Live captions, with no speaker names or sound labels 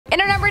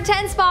number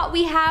 10 spot,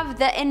 we have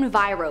the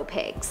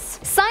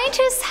EnviroPigs.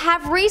 Scientists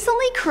have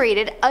recently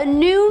created a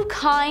new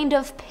kind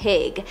of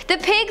pig. The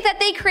pig that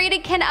they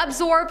created can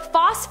absorb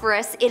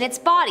phosphorus in its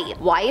body.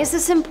 Why is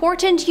this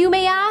important, you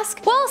may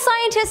ask? Well,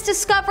 scientists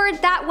discovered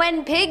that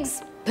when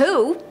pigs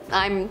poo,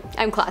 I'm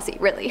classy,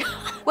 really.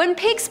 When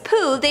pigs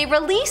poo, they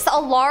release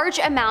a large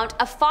amount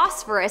of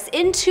phosphorus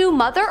into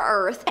Mother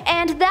Earth,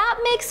 and that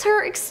makes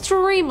her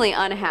extremely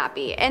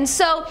unhappy. And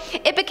so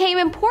it became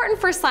important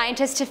for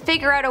scientists to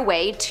figure out a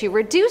way to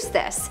reduce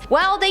this.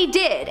 Well, they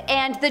did,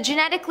 and the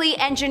genetically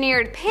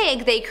engineered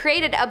pig they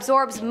created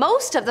absorbs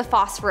most of the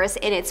phosphorus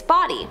in its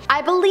body.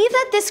 I believe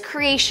that this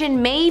creation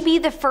may be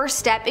the first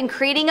step in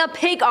creating a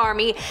pig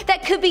army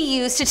that could be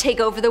used to take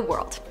over the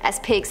world, as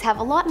pigs have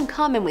a lot in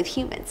common with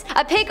humans.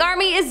 A pig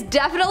army is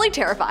definitely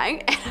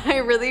terrifying, and I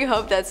really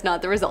hope that's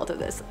not the result of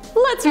this.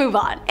 Let's move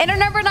on. In our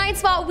number 9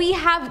 spot, we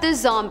have the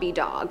zombie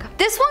dog.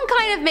 This one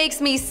kind of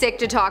makes me sick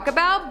to talk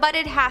about, but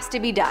it has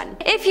to be done.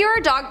 If you're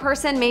a dog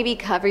person, maybe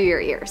cover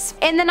your ears.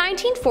 In the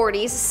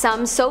 1940s,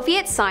 some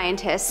Soviet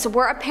scientists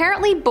were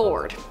apparently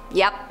bored.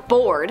 Yep,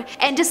 bored,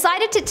 and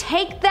decided to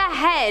take the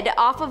head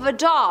off of a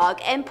dog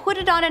and put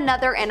it on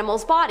another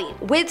animal's body.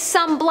 With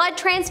some blood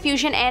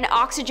transfusion and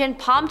oxygen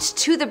pumped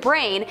to the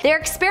brain, their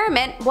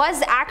experiment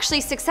was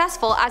actually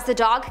successful as the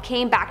dog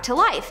came back to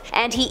life,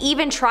 and he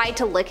even tried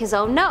to lick his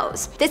own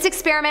nose. This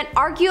experiment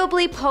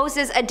arguably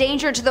poses a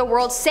danger to the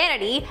world's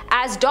sanity,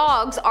 as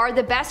dogs are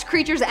the best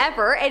creatures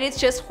ever, and it's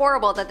just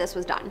horrible that this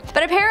was done.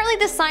 But apparently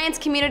the science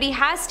community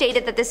has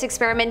stated that this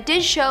experiment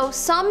did show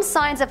some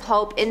signs of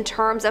hope in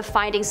terms of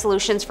finding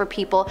solutions for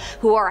people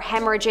who are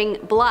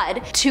hemorrhaging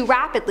blood too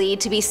rapidly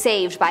to be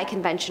saved by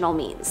conventional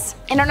means.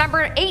 In our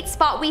number 8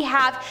 spot, we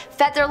have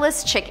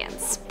featherless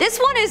chickens. This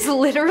one is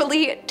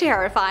literally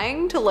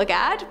terrifying to look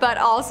at, but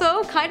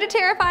also kind of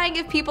terrifying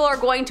if people are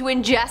going to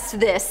ingest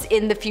this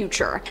in the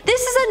future.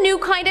 This is a new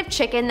kind of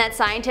chicken that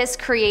scientists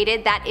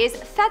created that is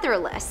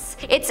featherless.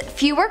 It's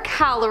fewer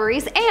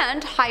calories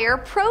and higher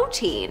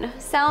protein.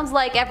 Sounds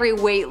like every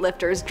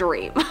weightlifter's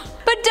dream.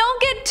 But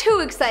don't get too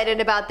excited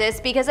about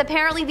this, because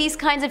apparently these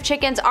kinds of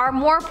chickens are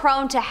more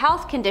prone to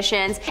health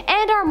conditions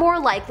and are more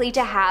likely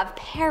to have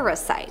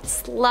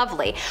parasites.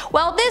 Lovely.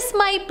 Well, this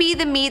might be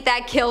the meat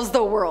that kills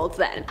the world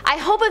then. I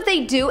hope if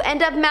they do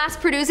end up mass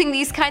producing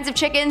these kinds of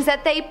chickens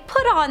that they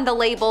put on the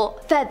label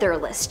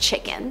featherless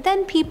chicken.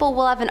 Then people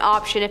will have an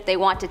option if they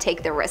want to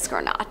take the risk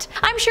or not.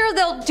 I'm sure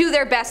they'll do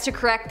their best to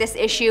correct this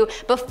issue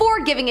before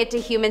giving it to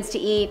humans to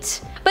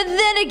eat. But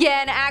then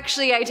again,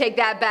 actually I take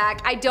that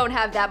back. I don't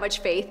have that much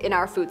faith in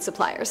our food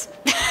suppliers.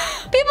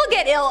 People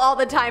get ill all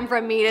the time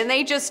from meat and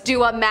they just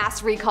do a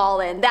mass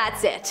recall and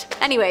that's it.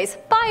 Anyways,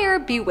 buyer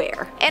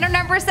beware. In our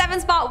number 7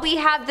 spot, we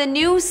have the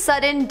new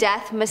sudden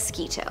death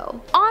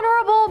mosquito.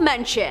 Honorable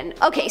mention.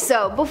 Okay,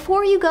 so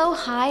before you go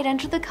hide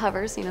under the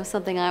covers, you know,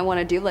 something I want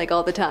to do like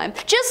all the time,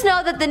 just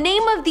know that the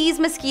name of these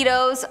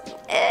mosquitoes,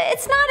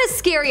 it's not as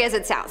scary as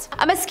it sounds.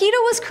 A mosquito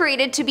was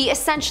created to be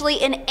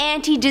essentially an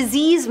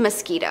anti-disease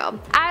mosquito.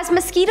 As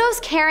mosquitoes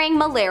carrying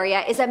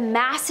malaria is a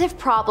massive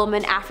problem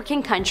in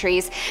African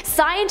countries,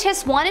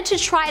 scientists wanted to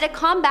try to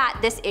combat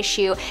this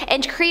issue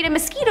and create a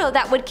mosquito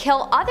that would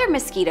kill other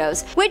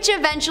mosquitoes, which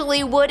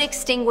eventually would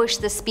extinguish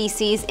the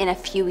species in a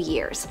few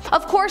years.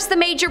 Of course, the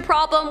major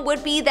problem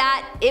would be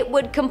that it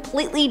would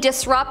completely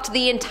disrupt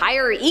the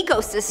entire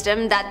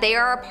ecosystem that they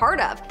are a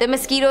part of. The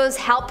mosquitoes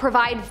help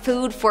provide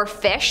food for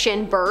fish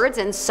and birds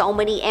and so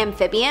many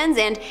amphibians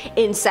and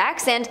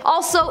insects, and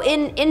also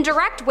in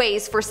indirect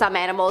ways for some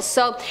animals,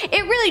 so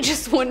it really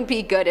just wouldn't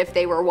be good if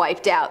they were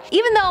wiped out.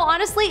 Even though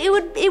honestly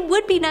it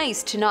would be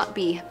nice to not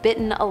be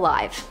bitten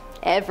alive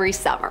every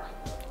summer.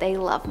 They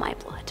love my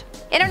blood.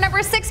 In our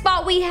number 6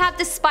 spot, we have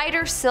the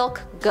spider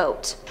silk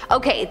goat.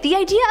 Okay, the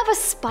idea of a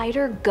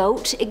spider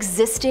goat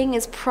existing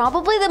is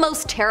probably the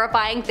most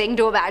terrifying thing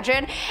to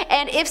imagine,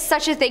 and if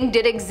such a thing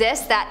did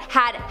exist that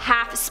had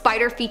half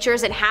spider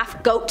features and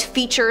half goat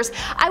features,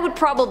 I would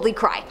probably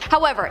cry.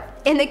 However,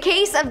 in the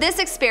case of this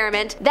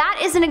experiment, that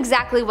isn't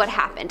exactly what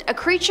happened. A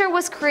creature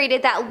was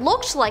created that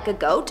looked like a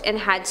goat and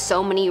had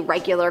so many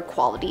regular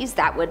qualities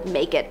that would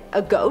make it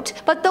a goat,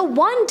 but the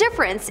one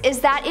difference is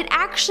that it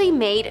actually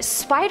made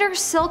spider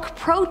silk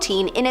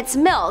protein in its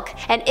milk,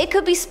 and it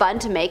could be spun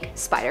to make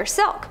spider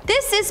silk.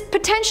 This is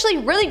potentially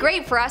really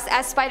great for us,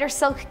 as spider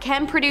silk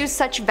can produce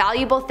such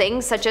valuable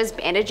things such as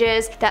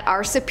bandages that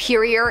are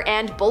superior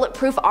and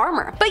bulletproof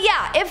armor. But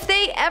yeah, if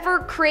they ever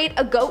create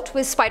a goat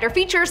with spider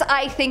features,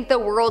 I think the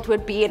world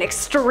would be in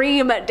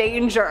extreme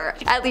danger.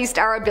 At least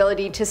our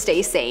ability to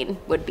stay sane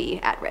would be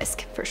at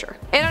risk, for sure.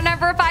 In our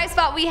number 5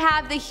 spot, we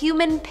have the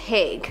human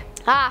pig.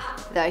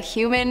 Ah, the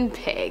human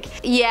pig.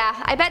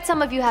 Yeah, I bet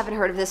some of you haven't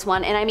heard of this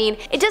one, and I mean,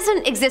 it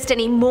doesn't exist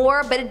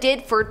anymore, but it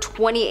did for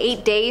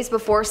 28 days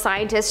before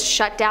scientists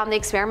shut down the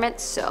experiment,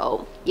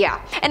 so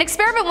Yeah. An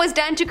experiment was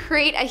done to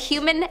create a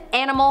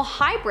human-animal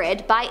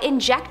hybrid by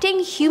injecting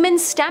human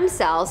stem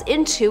cells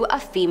into a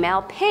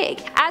female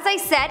pig. As I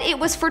said, it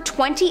was for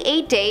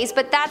 28 days,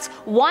 but that's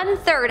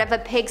 1/3 of a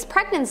pig's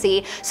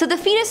pregnancy, so the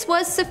fetus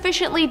was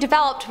sufficiently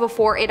developed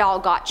before it all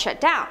got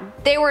shut down.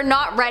 They were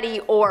not ready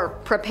or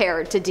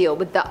prepared to deal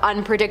with the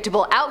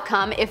unpredictable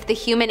outcome if the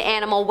human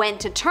animal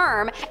went to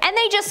term, and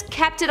they just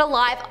kept it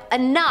alive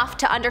enough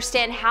to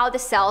understand how the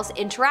cells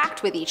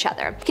interact with each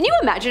other. Can you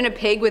imagine a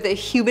pig with a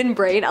human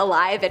brain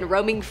alive and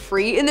roaming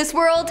free in this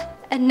world?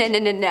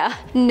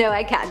 No,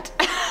 I can't.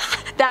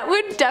 That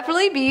would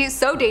definitely be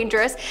so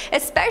dangerous,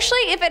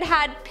 especially if it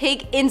had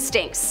pig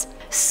instincts.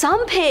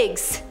 Some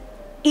pigs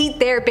eat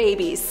their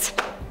babies.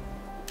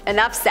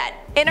 Enough said.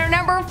 In our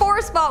number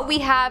 4 spot we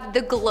have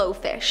the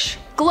glowfish.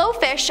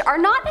 Glowfish are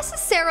not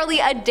necessarily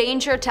a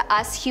danger to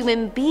us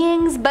human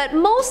beings, but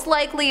most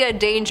likely a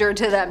danger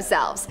to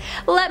themselves.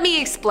 Let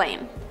me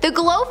explain. The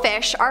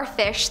glowfish are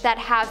fish that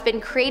have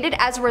been created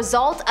as a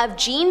result of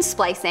gene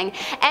splicing,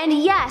 and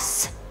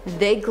yes,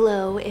 they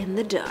glow in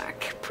the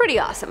dark. Pretty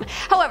awesome.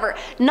 However,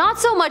 not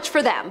so much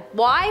for them.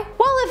 Why?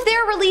 Well, if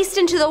they're released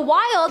into the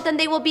wild, then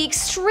they will be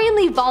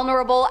extremely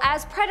vulnerable,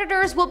 as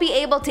predators will be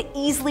able to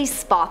easily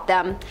spot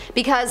them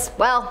because,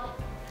 well,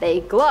 they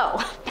glow,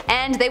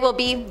 and they will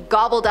be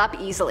gobbled up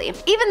easily.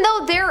 Even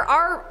though there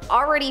are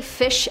already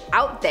fish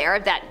out there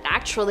that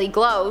naturally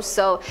glow,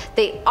 so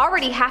they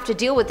already have to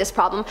deal with this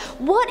problem,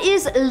 what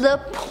is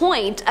the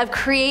point of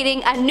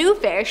creating a new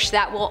fish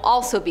that will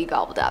also be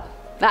gobbled up?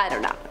 I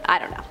don't know.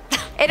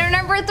 In our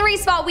number 3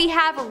 spot we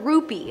have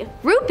Rupee.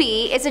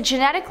 Rupee is a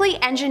genetically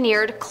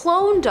engineered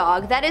clone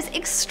dog that is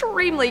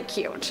extremely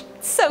cute.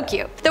 So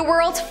cute. The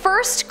world's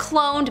first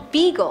cloned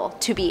beagle,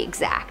 to be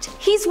exact.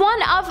 He's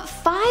one of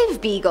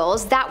 5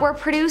 beagles that were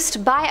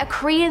produced by a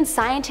Korean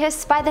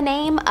scientist by the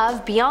name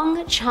of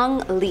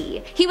Byung-Chung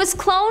Lee. He was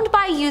cloned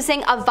by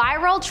using a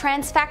viral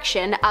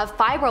transfection of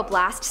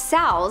fibroblast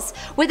cells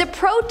with a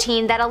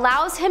protein that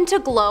allows him to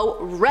glow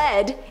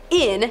red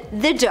in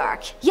the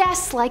dark.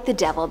 Yes, like the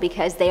devil,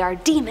 because they are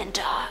demon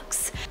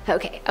dogs.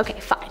 Okay,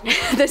 fine.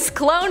 This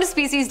cloned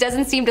species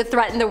doesn't seem to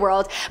threaten the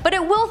world, but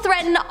it will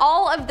threaten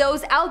all of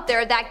those out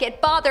there that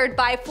get bothered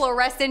by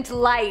fluorescent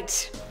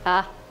light.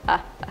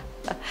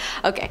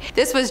 Okay,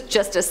 this was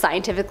just a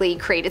scientifically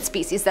created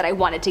species that I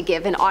wanted to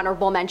give an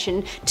honorable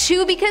mention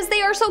to because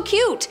they are so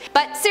cute.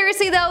 But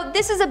seriously though,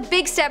 this is a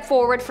big step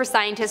forward for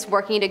scientists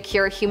working to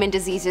cure human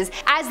diseases,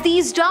 as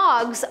these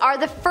dogs are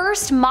the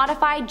first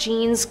modified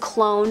genes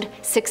cloned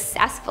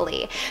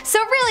successfully. So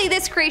really,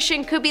 this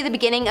creation could be the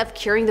beginning of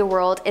curing the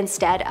world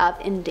instead of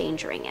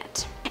endangering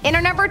it. In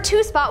our number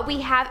 2 spot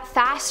we have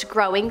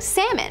fast-growing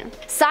salmon.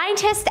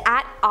 Scientists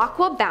at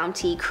Aqua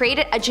Bounty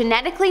created a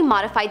genetically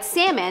modified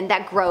salmon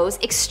that grows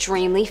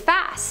extremely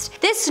fast.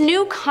 This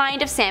new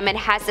kind of salmon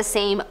has the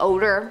same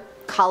odor,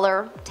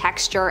 color,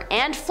 texture,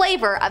 and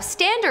flavor of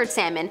standard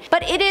salmon,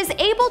 but it is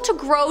able to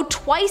grow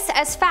twice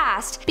as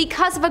fast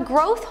because of a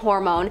growth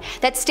hormone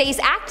that stays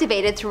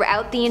activated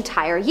throughout the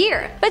entire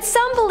year. But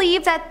some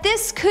believe that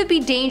this could be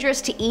dangerous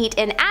to eat,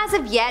 and as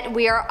of yet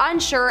we are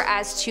unsure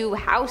as to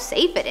how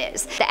safe it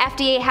is. The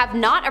FDA have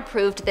not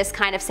approved this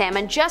kind of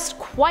salmon just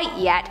quite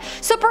yet,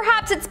 so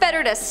perhaps it's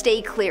better to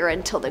stay clear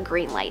until the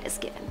green light is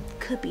given.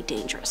 Could be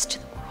dangerous to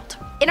the world.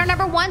 In our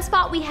number 1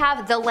 spot we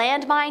have the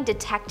landmine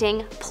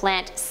detecting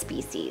plant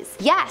species.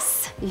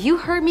 Yes, you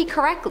heard me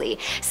correctly.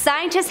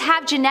 Scientists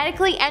have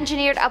genetically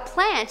engineered a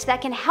plant that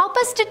can help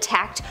us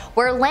detect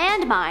where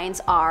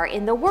landmines are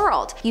in the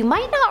world. You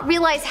might not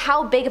realize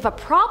how big of a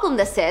problem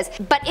this is,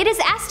 but it is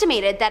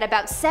estimated that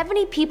about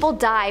 70 people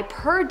die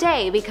per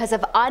day because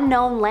of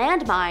unknown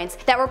landmines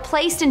that were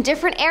placed in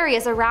different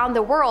areas around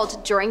the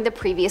world during the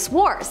previous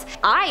wars.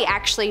 I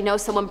actually know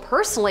someone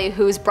personally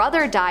whose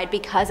brother died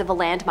because of a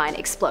landmine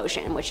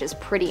explosion, which is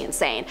pretty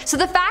insane. So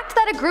the fact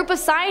that a group of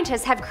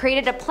scientists have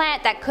created a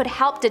plant that could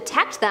help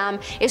detect them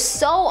is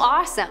so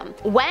awesome.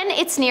 When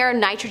it's near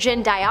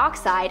nitrogen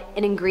dioxide,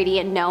 an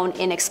ingredient known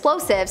in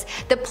explosives,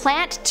 the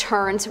plant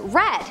turns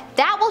red.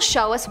 That will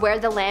show us where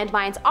the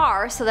landmines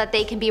are so that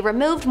they can be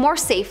removed more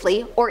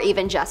safely or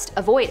even just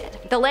avoided.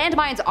 The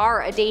landmines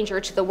are a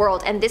danger to the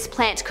world, and this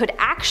plant could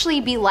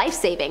actually be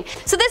life-saving.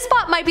 So this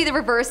spot might be the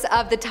reverse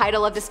of the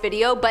title of this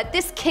video, but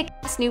this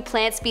kick-ass new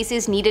plant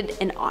species needed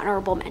an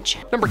honorable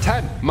mention. Number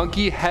 10.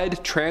 Monkey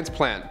head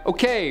transplant.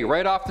 Okay,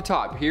 right off the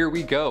top, here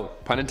we go.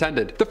 Pun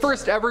intended. The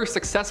first ever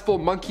successful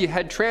monkey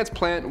head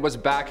transplant was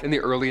back in the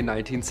early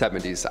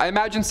 1970s. I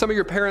imagine some of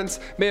your parents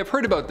may have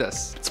heard about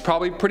this. It's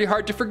probably pretty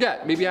hard to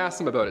forget. Maybe ask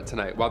them about it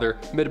tonight while they're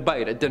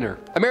mid-bite at dinner.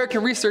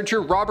 American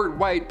researcher Robert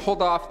White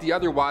pulled off the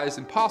otherwise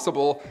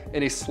impossible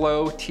in a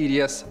slow,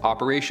 tedious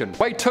operation.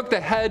 White took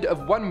the head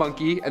of one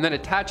monkey and then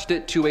attached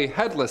it to a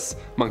headless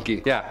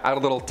monkey. Yeah, add a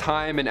little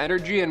time and energy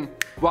energy, and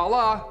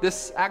voila,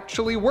 this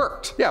actually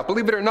worked. Yeah,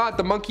 believe it or not,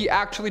 the monkey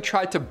actually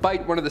tried to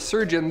bite one of the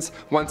surgeons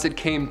once it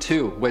came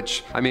to,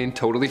 which, I mean,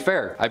 totally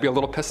fair. I'd be a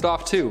little pissed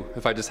off too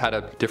if I just had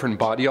a different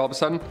body all of a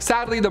sudden.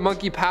 Sadly, the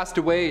monkey passed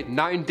away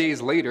 9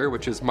 days later,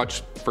 which is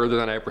much further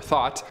than I ever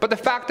thought. But the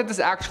fact that this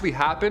actually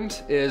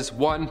happened is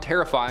 1,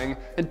 terrifying,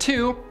 and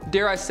 2,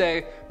 dare I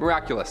say,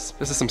 miraculous.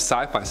 This is some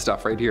sci-fi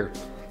stuff right here.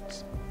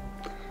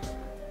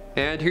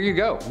 And here you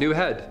go, new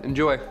head,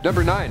 enjoy.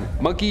 Number 9,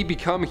 monkey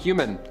become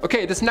human.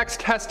 Okay, this next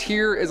test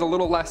here is a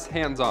little less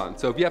hands-on,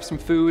 so if you have some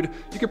food,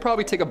 you could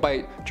probably take a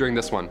bite during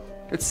this one.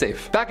 It's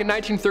safe. Back in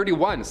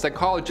 1931,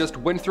 psychologist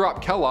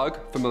Winthrop Kellogg,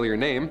 familiar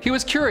name, he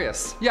was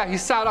curious. Yeah, he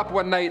sat up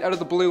one night out of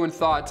the blue and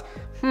thought,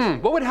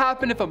 what would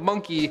happen if a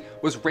monkey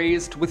was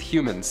raised with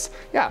humans?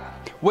 Yeah,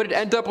 would it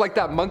end up like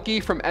that monkey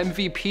from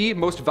MVP,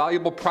 Most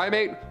Valuable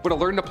Primate? Would it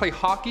learn to play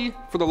hockey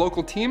for the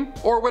local team?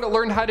 Or would it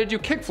learn how to do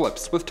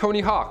kickflips with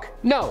Tony Hawk?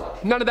 No,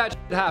 none of that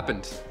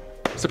happened.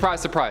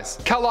 Surprise, surprise.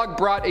 Kellogg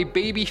brought a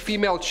baby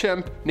female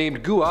chimp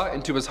named Gua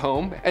into his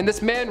home, and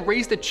this man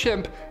raised a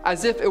chimp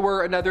as if it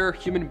were another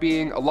human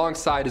being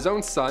alongside his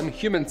own son,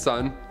 human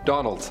son,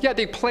 Donald. Yeah,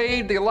 they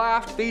played, they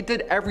laughed, they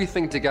did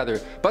everything together.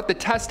 But the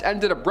test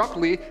ended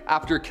abruptly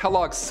after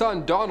Kellogg's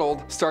son,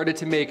 Donald, started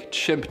to make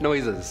chimp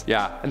noises.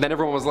 Yeah, and then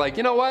everyone was like,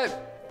 you know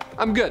what?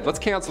 I'm good, let's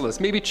cancel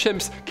this. Maybe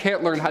chimps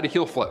can't learn how to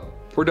heel flip.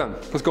 We're done,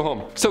 let's go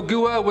home. So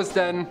Gua was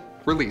then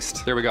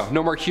released. There we go.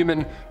 No more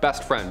human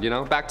best friend, you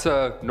know? Back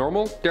to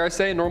normal, dare I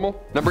say,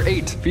 normal? Number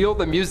 8, feel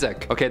the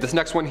music. Okay, this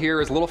next one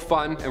here is a little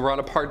fun, and we're on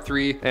a part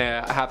 3,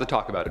 and I have to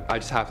talk about it. I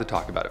just have to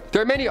talk about it.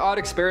 There are many odd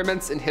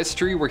experiments in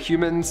history where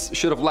humans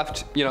should have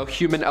left, you know,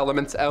 human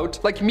elements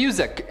out, like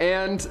music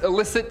and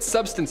illicit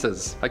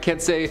substances. I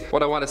can't say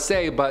what I want to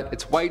say, but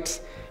it's white,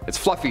 it's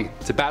fluffy.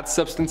 It's a bad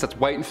substance that's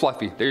white and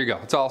fluffy. There you go,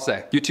 that's all I'll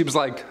say. YouTube's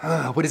like,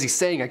 what is he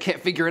saying? I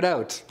can't figure it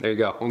out. There you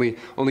go, only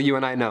you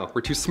and I know. We're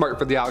too smart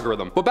for the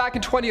algorithm. Well, back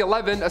in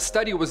 2011, a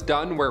study was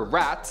done where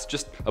rats,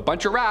 just a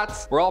bunch of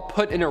rats, were all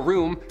put in a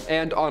room,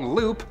 and on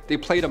loop, they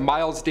played a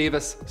Miles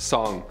Davis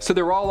song. So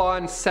they were all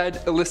on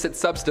said illicit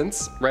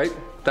substance, right?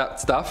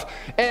 That stuff,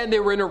 and they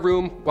were in a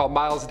room while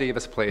Miles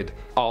Davis played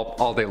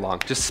all day long.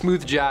 Just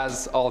smooth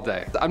jazz all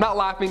day. I'm not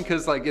laughing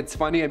because like it's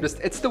funny,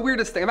 it's the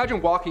weirdest thing.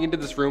 Imagine walking into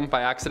this room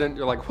by accident,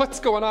 you're like, what's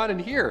going on in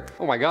here?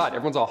 Oh my god,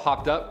 everyone's all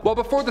hopped up. Well,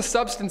 before the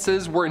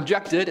substances were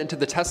injected into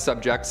the test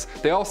subjects,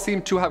 they all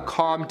seemed to have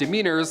calm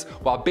demeanors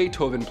while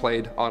Beethoven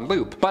played on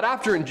loop. But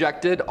after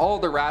injected, all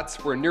the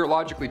rats were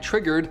neurologically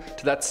triggered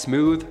to that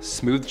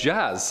smooth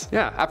jazz.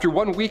 Yeah, after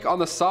 1 week on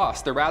the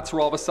sauce, the rats were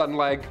all of a sudden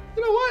like,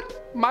 you know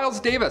what? Miles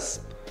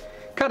Davis.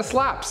 Kinda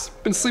slaps.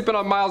 Been sleeping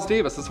on Miles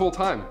Davis this whole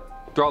time.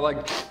 They're all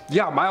like,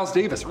 yeah, Miles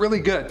Davis, really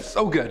good,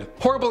 so good.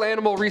 Horrible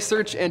animal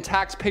research and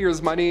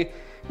taxpayers' money.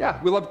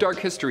 Yeah, we love dark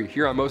history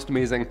here on Most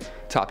Amazing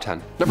Top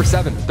 10. Number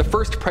 7, the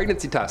first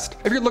pregnancy test.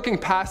 If you're looking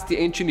past the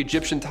ancient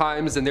Egyptian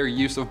times and their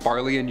use of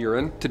barley and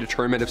urine to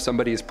determine if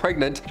somebody is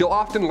pregnant, you'll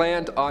often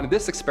land on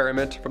this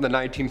experiment from the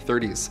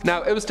 1930s.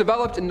 Now, it was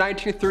developed in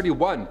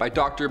 1931 by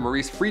Dr.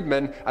 Maurice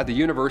Friedman at the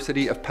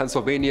University of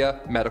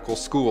Pennsylvania Medical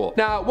School.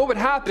 Now, what would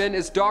happen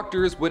is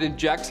doctors would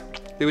inject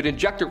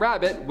a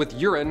rabbit with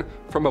urine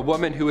from a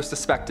woman who was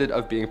suspected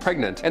of being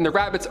pregnant, and the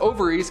rabbit's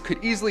ovaries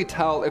could easily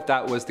tell if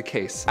that was the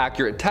case.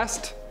 Accurate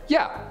test?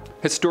 Yeah.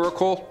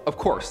 Historical? Of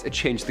course, it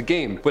changed the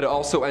game. Would it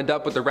also end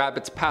up with the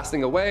rabbits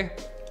passing away?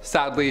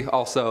 Sadly,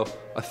 also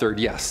a third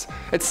yes.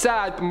 It's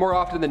sad, but more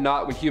often than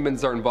not, when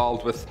humans are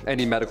involved with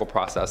any medical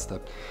process,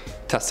 the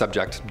test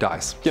subject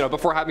dies. You know,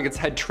 before having its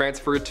head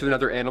transferred to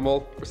another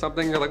animal or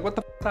something, you're like, what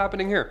the f is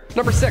happening here?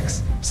 Number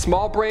 6,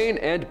 small brain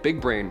and big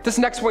brain. This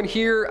next one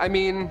here, I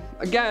mean,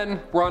 again,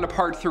 we're on a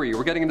part 3.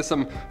 We're getting into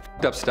some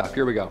f***ed up stuff.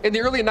 Here we go. In the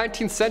early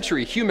 19th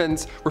century,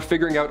 humans were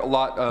figuring out a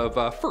lot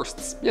of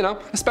firsts, you know,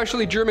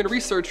 especially German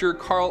researcher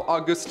Karl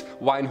August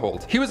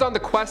Weinhold. He was on the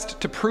quest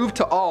to prove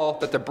to all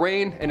that the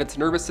brain and its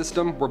nervous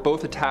system were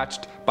both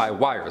attached by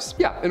wires.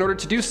 Yeah, in order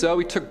to do so,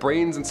 he took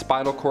brains and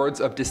spinal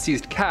cords of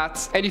deceased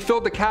cats, and he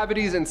filled the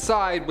cavities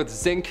inside with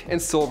zinc and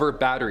silver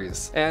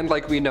batteries. And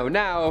like we know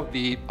now,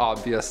 the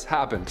obvious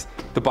happened.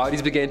 The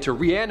bodies began to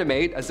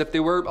reanimate as if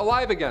they were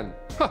alive again.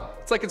 Huh,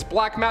 it's like it's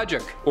black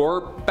magic.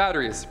 Or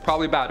batteries,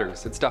 probably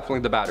batteries. It's definitely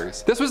the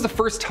batteries. This was the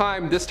first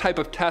time this type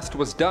of test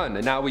was done,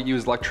 and now we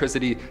use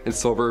electricity and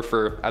silver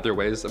for other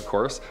ways, of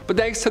course. But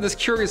thanks to this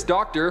curious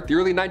doctor, the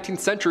early 19th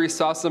century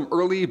saw some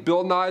early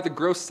Bill Nye the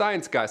Gross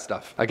Science Guy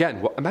stuff.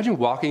 Again, imagine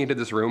walking into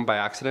this room by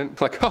accident,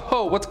 like,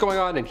 ho, what's going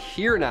on in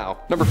here now?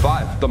 Number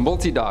 5, the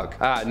multi-dog.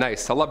 Ah,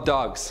 nice, I love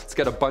dogs. Let's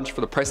get a bunch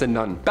for the price of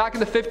none. Back in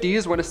the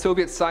 50s, when a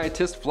Soviet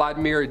scientist,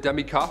 Vladimir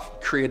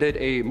Demikov, created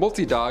a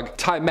multi-dog,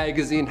 Time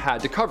magazine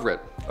had to cover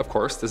elaborate. Of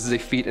course, this is a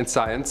feat in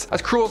science.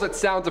 As cruel as it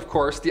sounds, of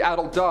course, the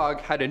adult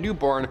dog had a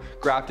newborn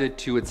grafted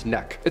to its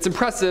neck. It's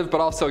impressive,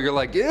 but also you're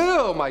like,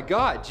 ew, my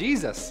God,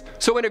 Jesus.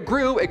 So when it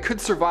grew, it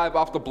could survive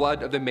off the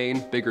blood of the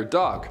main, bigger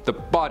dog. The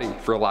body,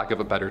 for lack of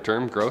a better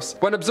term, gross.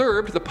 When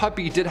observed, the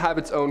puppy did have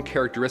its own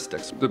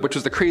characteristics, which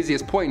was the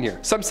craziest point here.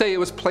 Some say it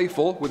was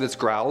playful with its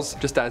growls,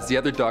 just as the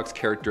other dog's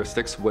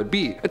characteristics would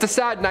be. It's a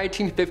sad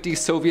 1950s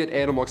Soviet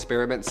animal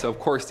experiment, so of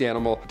course the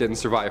animal didn't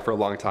survive for a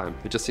long time.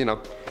 It just,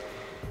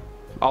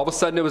 all of a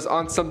sudden it was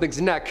on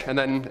something's neck and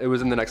then it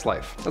was in the next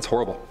life. That's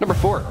horrible. Number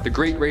 4, the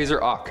great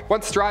razor auk.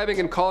 Once thriving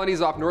in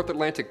colonies off North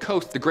Atlantic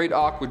coast, the great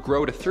auk would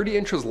grow to 30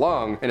 inches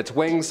long and its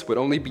wings would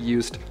only be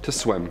used to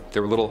swim. They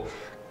were little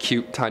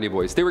cute tiny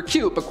boys. They were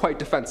cute but quite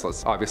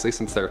defenseless, obviously,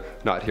 since they're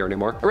not here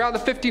anymore. Around the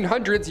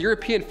 1500s,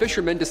 European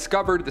fishermen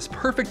discovered this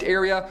perfect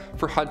area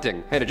for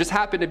hunting, and it just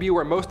happened to be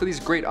where most of these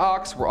great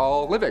auks were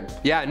all living.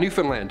 Yeah,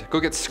 Newfoundland. Go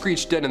get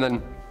screeched in and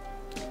then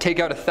take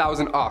out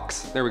 1,000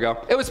 auks. There we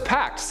go. It was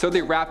packed, so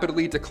they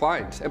rapidly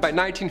declined. And by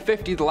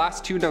 1950, the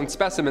last 2 known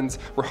specimens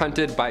were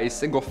hunted by a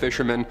single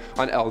fisherman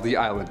on LD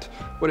Island.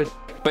 What a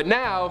But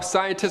now,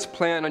 scientists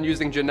plan on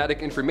using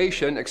genetic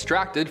information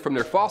extracted from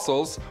their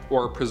fossils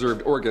or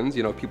preserved organs,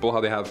 people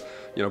how they have,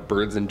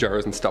 birds in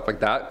jars and stuff like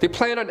that. They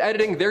plan on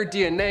editing their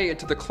DNA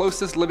into the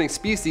closest living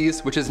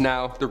species, which is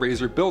now the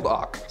razor-billed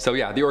auk. So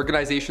yeah, the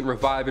organization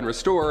Revive and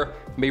Restore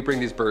may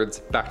bring these birds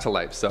back to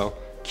life. So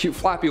cute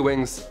flappy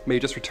wings may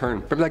just return.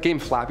 Remember that game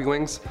Flappy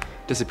Wings?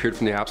 Disappeared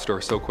from the App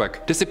Store so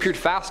quick. Disappeared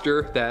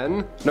faster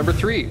than number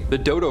 3, the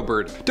dodo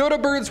bird. Dodo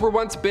birds were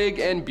once big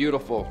and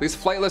beautiful. These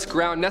flightless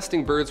ground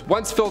nesting birds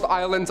once filled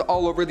islands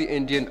all over the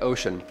Indian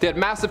Ocean. They had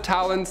massive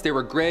talons, they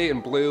were gray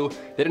and blue,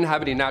 they didn't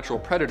have any natural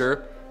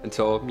predator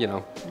until,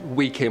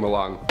 we came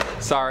along.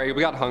 Sorry,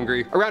 we got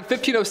hungry. Around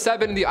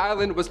 1507, the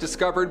island was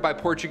discovered by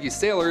Portuguese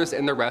sailors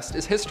and the rest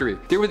is history.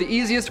 They were the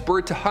easiest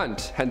bird to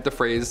hunt, hence the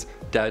phrase,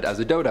 dead as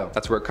a dodo.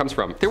 That's where it comes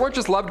from. They weren't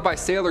just loved by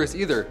sailors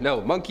either. No,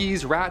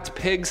 monkeys, rats,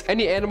 pigs,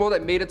 any animal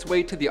that made its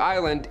way to the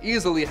island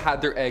easily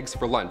had their eggs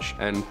for lunch.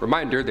 And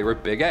reminder, they were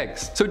big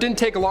eggs. So it didn't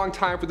take a long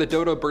time for the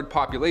dodo bird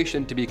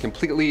population to be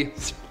completely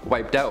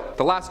wiped out.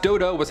 The last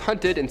dodo was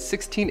hunted in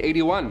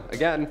 1681.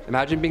 Again,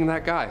 imagine being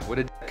that guy, what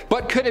a dick.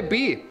 But could it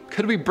be?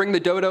 Could we bring the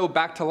dodo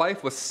back to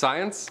life with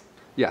science?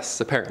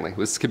 Yes, apparently.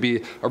 This could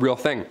be a real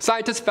thing.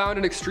 Scientists found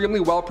an extremely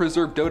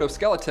well-preserved dodo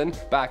skeleton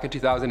back in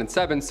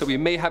 2007, so we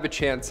may have a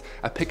chance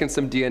at picking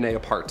some DNA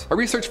apart. A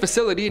research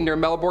facility near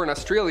Melbourne,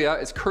 Australia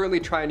is currently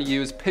trying to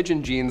use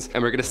pigeon genes,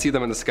 and we're gonna see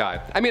them in the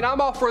sky. I mean,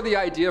 I'm all for the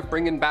idea of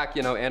bringing back,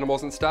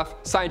 animals and stuff.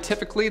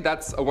 Scientifically,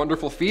 that's a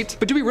wonderful feat,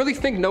 but do we really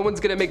think no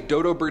one's gonna make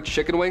dodo bird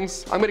chicken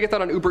wings? I'm gonna get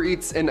that on Uber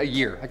Eats in a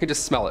year. I can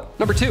just smell it.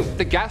 Number 2,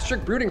 the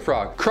gastric brooding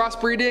frog.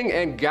 Crossbreeding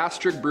and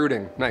gastric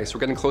brooding. Nice,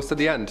 we're getting close to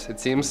the end, it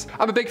seems.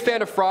 I'm a big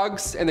fan of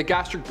frogs, and the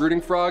gastric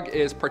brooding frog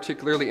is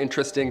particularly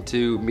interesting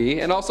to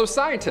me and also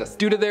scientists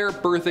due to their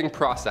birthing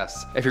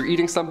process. If you're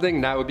eating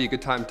something, now would be a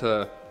good time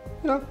to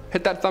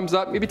hit that thumbs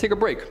up, maybe take a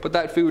break, put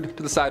that food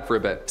to the side for a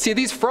bit. See,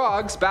 these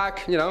frogs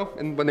back,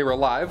 and when they were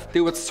alive,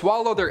 they would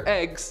swallow their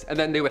eggs and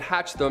then they would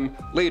hatch them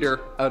later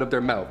out of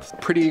their mouths.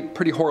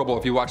 Pretty horrible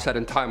if you watch that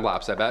in time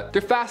lapse, I bet.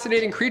 They're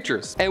fascinating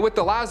creatures. And with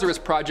the Lazarus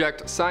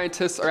Project,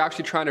 scientists are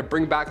actually trying to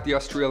bring back the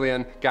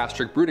Australian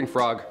gastric brooding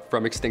frog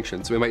from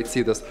extinction. So we might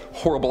see this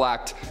horrible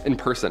act in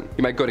person.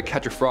 You might go to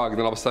catch a frog and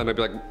then all of a sudden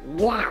it'll be like,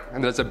 wah,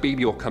 and then a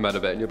baby will come out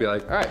of it and you'll be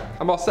like, all right,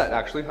 I'm all set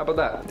actually, how about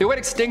that? They went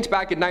extinct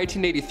back in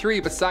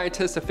 1983, but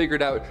scientists have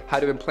figured out how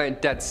to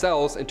implant dead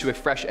cells into a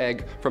fresh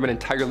egg from an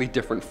entirely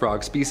different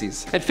frog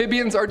species.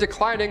 Amphibians are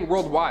declining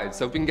worldwide,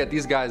 so if we can get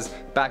these guys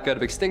back out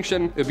of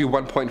extinction, it would be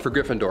 1 point for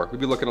Gryffindor. We'd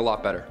be looking a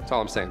lot better, that's all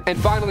I'm saying. And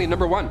finally,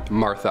 number 1,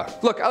 Martha.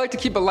 Look, I like to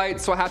keep it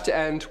light, so I have to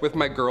end with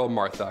my girl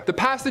Martha. The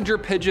passenger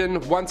pigeon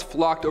once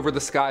flocked over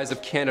the skies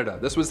of Canada.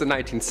 This was the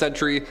 19th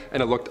century,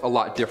 and it looked a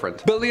lot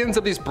different. Billions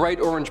of these bright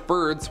orange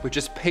birds would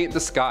just paint the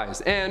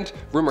skies, and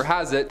rumor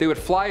has it, they would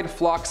fly in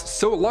flocks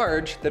so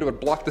large that it would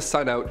block the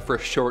sun out for a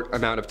short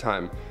amount of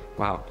time.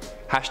 Wow.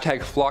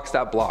 Hashtag flocks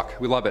that block.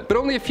 We love it. But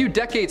only a few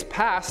decades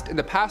passed and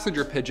the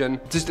passenger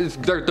pigeon,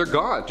 they're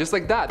gone. Just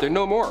like that, they're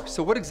no more.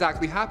 So what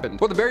exactly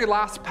happened? Well, the very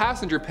last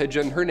passenger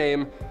pigeon, her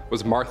name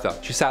was Martha.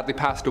 She sadly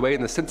passed away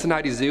in the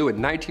Cincinnati Zoo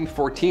in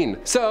 1914.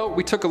 So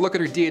we took a look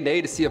at her DNA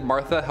to see if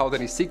Martha held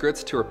any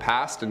secrets to her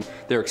past and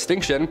their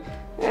extinction,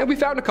 and we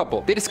found a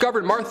couple. They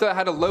discovered Martha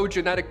had a low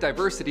genetic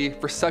diversity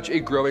for such a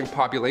growing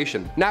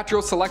population.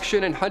 Natural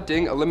selection and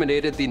hunting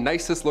eliminated the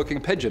nicest looking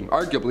pigeon,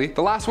 arguably.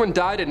 The last one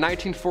died in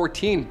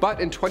 1914,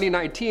 but in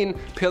 2019,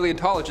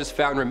 paleontologists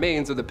found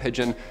remains of the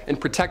pigeon in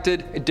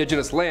protected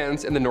indigenous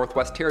lands in the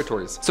Northwest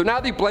Territories. So now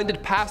they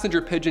blended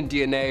passenger pigeon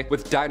DNA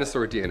with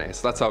dinosaur DNA,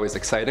 so that's always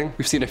exciting.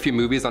 We've seen a few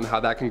movies on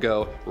how that can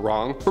go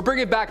wrong. We're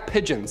bringing back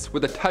pigeons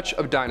with a touch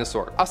of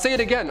dinosaur. I'll say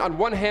it again, on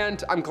one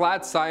hand, I'm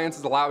glad science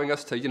is allowing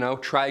us to,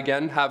 try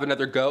again, have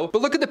another go.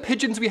 But look at the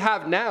pigeons we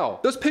have now.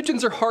 Those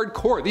pigeons are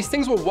hardcore. These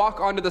things will walk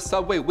onto the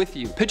subway with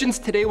you. Pigeons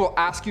today will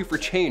ask you for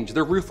change.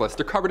 They're ruthless.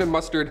 They're covered in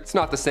mustard. It's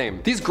not the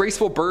same. These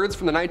graceful birds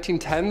from the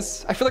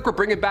 1910s, I feel like we're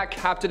bringing back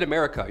Captain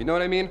America, you know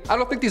what I mean? I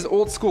don't think these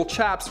old school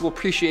chaps will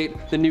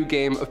appreciate the new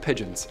game of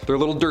pigeons. They're a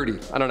little dirty,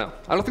 I don't know.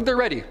 I don't think they're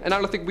ready, and I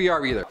don't think we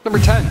are either. Number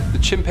 10, the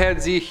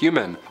chimpanzee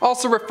human,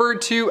 also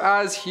referred to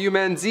as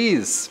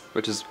humanzees,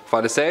 which is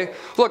fun to say.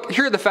 Look,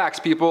 here are the facts,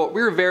 people.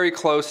 We're very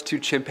close to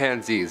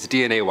chimpanzees,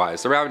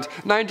 DNA-wise. Around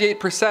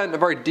 98%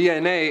 of our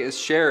DNA is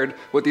shared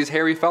with these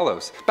hairy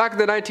fellows. Back in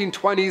the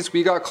 1920s,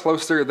 we got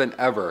closer than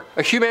ever.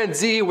 A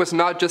humanzee was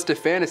not just a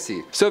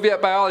fantasy.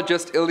 Soviet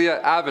biologist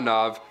Ilya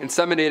Ivanov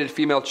inseminated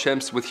female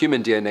chimps with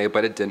human DNA,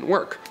 but it didn't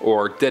work.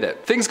 Or did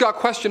it? Things got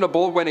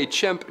questionable when a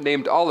chimp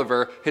named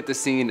Oliver hit the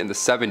scene in the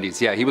 70s.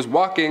 Yeah, he was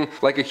walking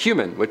like a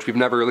human, which we've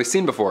never really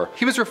seen before.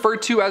 He was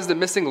referred to as the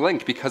missing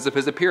link because of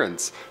his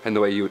appearance and the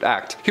way you would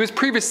act. He was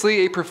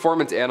previously a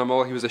performance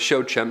animal. He was a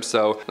show chimp,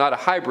 so not a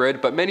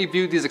hybrid, but many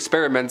viewed these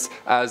experiments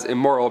as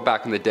immoral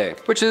back in the day.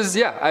 Which is,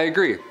 yeah, I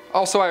agree.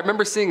 Also, I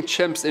remember seeing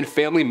chimps in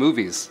family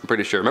movies, I'm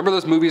pretty sure. Remember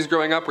those movies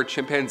growing up where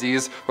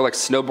chimpanzees were like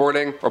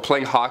snowboarding or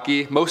playing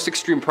hockey? Most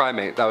Extreme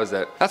Primate, that was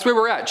it. That's where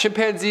we're at,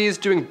 chimpanzees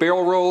doing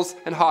barrel rolls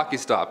and hockey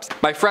stops.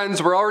 My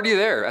friends, we're already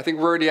there. I think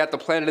we're already at the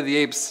Planet of the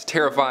Apes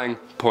terrifying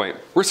point.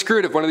 We're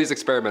screwed if one of these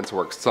experiments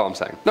works, that's all I'm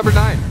saying. Number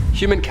 9,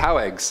 human cow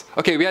eggs.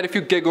 Okay, we had a few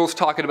giggles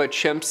talking about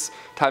chimps.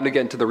 Time to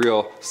get into the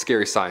real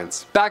scary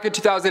science. Back in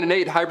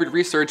 2008, hybrid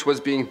research was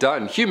being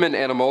done.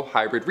 Human-animal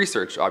hybrid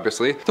research,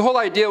 obviously. The whole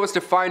idea was to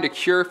find a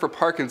cure for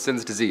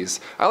Parkinson's disease.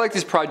 I like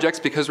these projects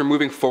because we're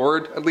moving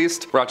forward, at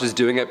least. We're not just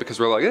doing it because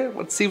we're like,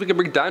 let's see if we can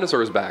bring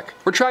dinosaurs back.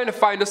 We're trying to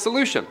find a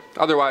solution.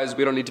 Otherwise,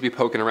 we don't need to be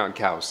poking around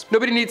cows.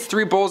 Nobody needs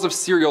 3 bowls of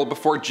cereal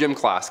before gym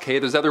class, okay?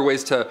 There's other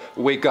ways to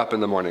wake up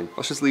in the morning.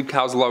 Let's just leave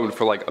cows alone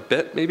for like a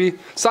bit, maybe?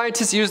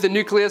 Scientists used the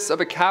nucleus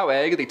of a cow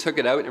egg. They took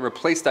it out and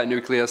replaced that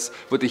nucleus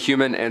with the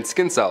human and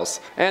skin cells.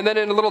 And then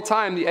in a little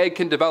time, the egg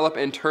can develop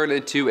and turn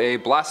into a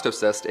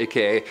blastocyst,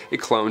 aka a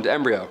cloned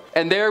embryo.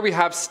 And there we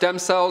have stem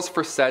cells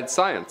for said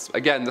science.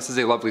 Again, this is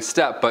a lovely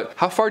step, but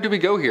how far do we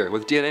go here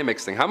with DNA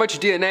mixing? How much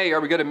DNA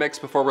are we gonna mix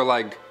before we're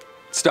like,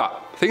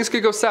 stop? Things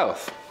could go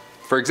south.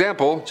 For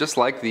example, just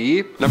like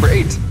the number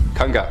 8,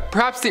 Kunga.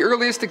 Perhaps the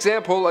earliest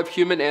example of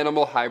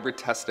human-animal hybrid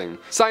testing.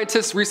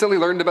 Scientists recently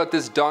learned about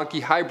this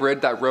donkey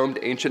hybrid that roamed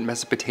ancient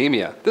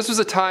Mesopotamia. This was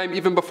a time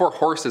even before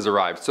horses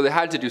arrived, so they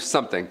had to do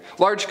something.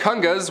 Large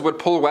Kungas would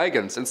pull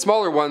wagons, and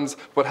smaller ones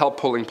would help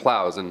pulling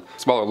plows and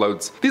smaller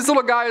loads. These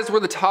little guys were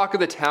the talk of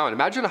the town.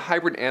 Imagine a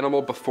hybrid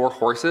animal before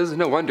horses.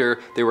 No wonder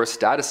they were a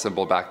status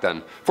symbol back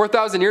then.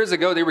 4,000 years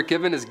ago, they were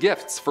given as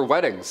gifts for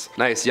weddings.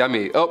 Nice,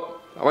 yummy.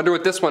 Oh, I wonder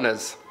what this one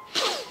is.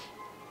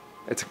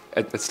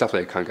 It's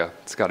definitely a Kunga.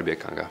 It's gotta be a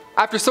Kunga.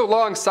 After so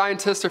long,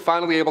 scientists are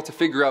finally able to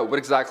figure out what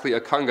exactly a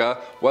Kunga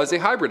was a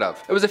hybrid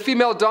of. It was a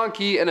female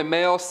donkey and a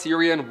male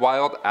Syrian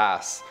wild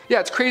ass. Yeah,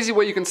 it's crazy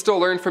what you can still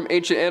learn from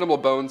ancient animal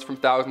bones from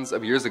thousands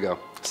of years ago.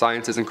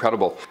 Science is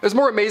incredible. It's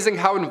more amazing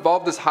how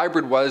involved this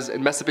hybrid was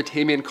in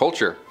Mesopotamian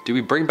culture. Do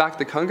we bring back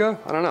the Kunga?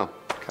 I don't know.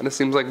 Kinda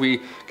seems like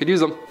we could use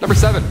them. Number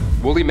 7,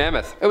 woolly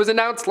mammoth. It was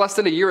announced less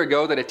than a year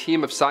ago that a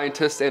team of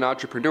scientists and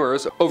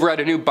entrepreneurs over at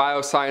a new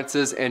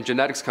biosciences and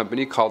genetics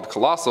company called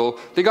Colossal,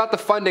 they got the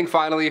funding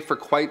finally for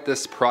quite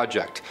this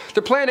project.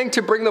 They're planning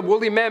to bring the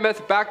woolly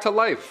mammoth back to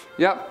life.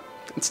 Yep.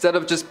 Instead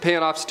of just paying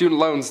off student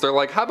loans, they're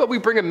like, how about we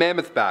bring a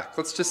mammoth back?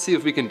 Let's just see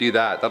if we can do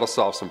that. That'll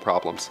solve some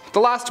problems.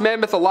 The last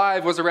mammoth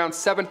alive was around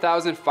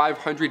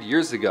 7,500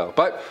 years ago.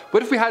 But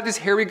what if we had these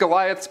hairy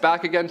Goliaths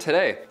back again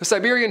today? The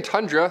Siberian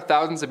tundra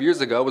thousands of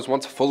years ago was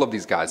once full of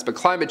these guys, but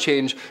climate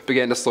change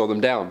began to slow them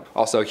down.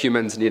 Also,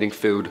 humans needing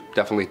food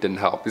definitely didn't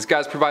help. These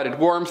guys provided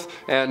warmth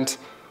and,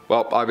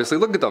 well, obviously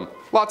look at them.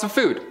 Lots of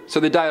food, so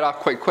they died off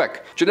quite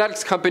quick.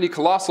 Genetics company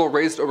Colossal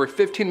raised over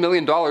 $15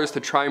 million to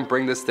try and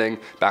bring this thing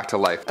back to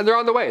life. And they're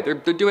on the way, they're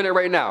doing it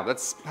right now.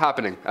 That's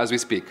happening as we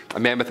speak. A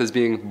mammoth is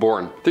being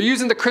born. They're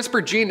using the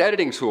CRISPR gene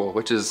editing tool,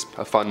 which is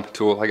a fun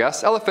tool, I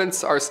guess.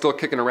 Elephants are still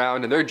kicking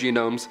around and their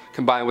genomes,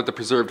 combined with the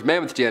preserved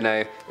mammoth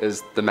DNA,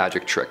 is the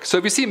magic trick. So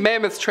if you see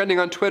mammoths trending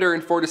on Twitter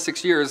in 4 to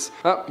 6 years,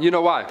 well, you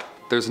know why.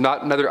 There's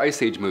not another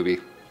Ice Age movie.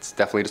 It's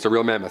definitely just a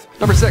real mammoth.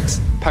 Number 6,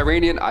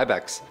 Pyrenean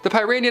ibex. The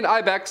Pyrenean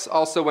ibex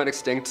also went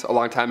extinct a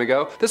long time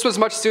ago. This was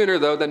much sooner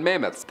though than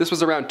mammoths. This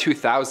was around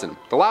 2000.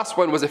 The last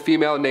one was a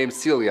female named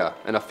Celia,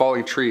 and a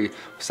falling tree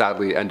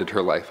sadly ended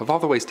her life. Of all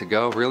the ways to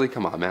go, really?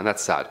 Come on, man,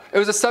 that's sad. It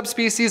was a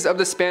subspecies of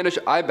the Spanish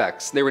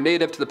ibex. They were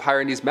native to the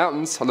Pyrenees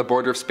Mountains on the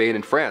border of Spain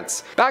and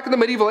France. Back in the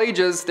medieval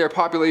ages, their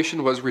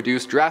population was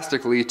reduced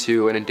drastically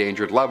to an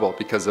endangered level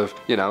because of,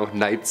 you know,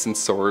 knights and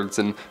swords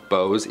and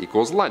bows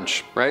equals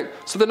lunch, right?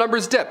 So the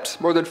numbers dipped,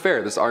 more than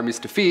fair, there's armies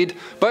to feed.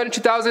 But in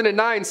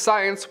 2009,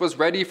 science was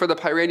ready for the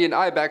Pyrenean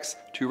ibex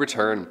to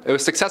return. It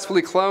was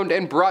successfully cloned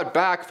and brought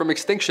back from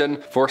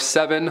extinction for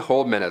 7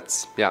 whole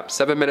minutes. Yeah,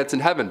 7 minutes in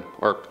heaven,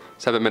 or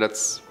 7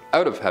 minutes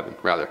out of heaven,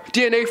 rather.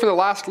 DNA from the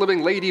last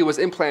living lady was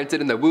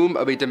implanted in the womb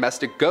of a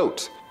domestic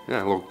goat.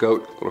 Yeah, a little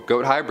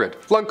goat hybrid.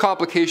 Lung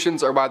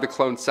complications are why the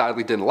clone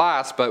sadly didn't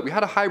last, but we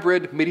had a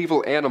hybrid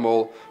medieval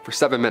animal for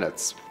 7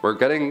 minutes. We're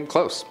getting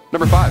close.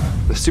 Number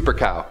 5, the super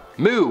cow.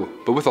 Moo,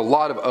 but with a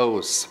lot of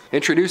O's.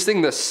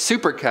 Introducing the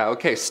super cow.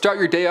 Okay, start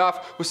your day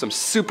off with some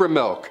super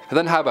milk, and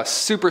then have a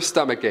super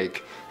stomach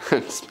ache.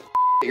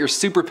 Your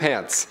super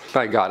pants.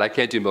 My God, I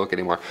can't do milk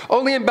anymore.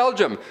 Only in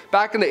Belgium.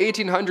 Back in the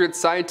 1800s,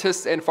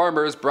 scientists and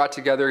farmers brought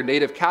together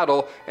native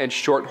cattle and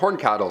short horn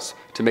cattle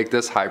to make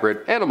this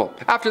hybrid animal.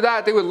 After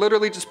that, they would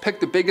literally just pick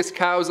the biggest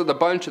cows of the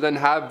bunch and then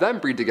have them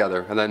breed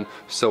together, and then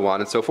so on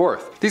and so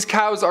forth. These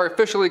cows are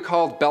officially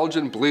called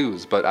Belgian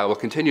Blues, but I will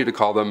continue to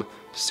call them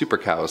super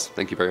cows.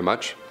 Thank you very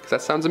much.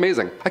 That sounds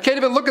amazing. I can't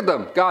even look at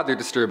them. God, they're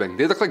disturbing.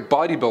 They look like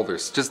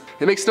bodybuilders. Just,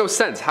 it makes no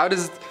sense. How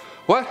does,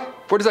 what?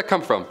 Where does that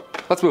come from?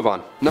 Let's move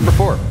on. Number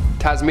 4,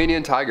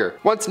 Tasmanian tiger.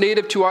 Once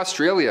native to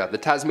Australia, the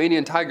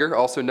Tasmanian tiger,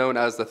 also known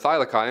as the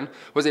thylacine,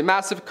 was a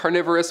massive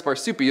carnivorous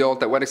marsupial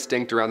that went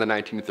extinct around the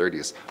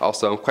 1930s,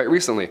 also quite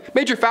recently.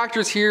 Major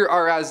factors here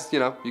are, as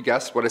you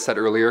guessed what I said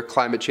earlier,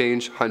 climate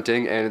change,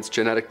 hunting, and its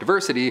genetic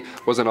diversity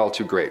wasn't all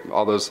too great.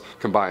 All those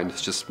combined,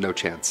 it's just no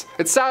chance.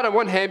 It's sad on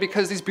one hand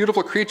because these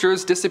beautiful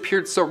creatures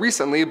disappeared so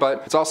recently,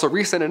 but it's also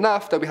recent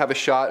enough that we have a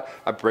shot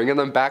at bringing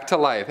them back to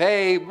life.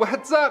 Hey,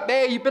 what's up?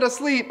 Hey, you've been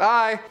asleep.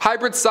 Hi.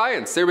 Hybrid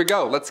science, there we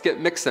go. Let's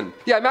get mixing.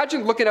 Yeah,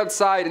 imagine looking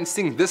outside and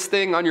seeing this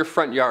thing on your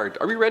front yard.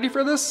 Are we ready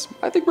for this?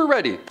 I think we're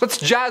ready. Let's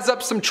jazz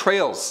up some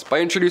trails by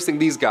introducing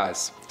these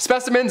guys.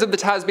 Specimens of the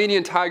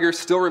Tasmanian tiger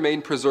still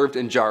remain preserved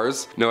in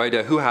jars. No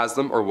idea who has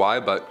them or why,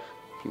 but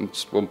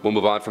we'll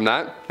move on from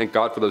that. Thank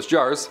God for those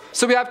jars.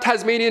 So we have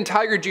Tasmanian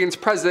tiger genes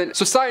present,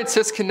 so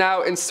scientists can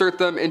now insert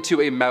them into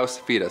a mouse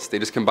fetus. They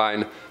just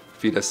combine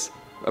fetus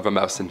of a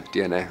mouse and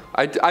DNA.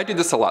 I do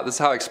this a lot. This is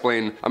how I'm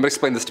gonna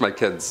explain this to my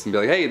kids and be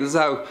like, hey, this is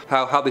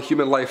how the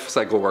human life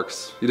cycle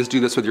works. You just do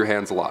this with your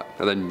hands a lot,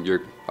 and then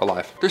you're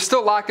alive. They're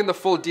still lacking the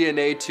full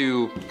DNA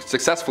to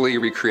successfully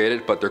recreate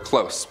it, but they're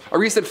close. A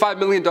recent $5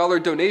 million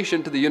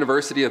donation to the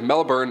University of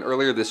Melbourne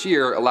earlier this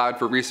year allowed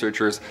for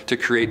researchers to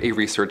create a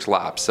research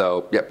lab.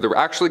 So yep, they're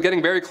actually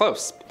getting very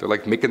close. They're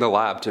like making the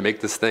lab to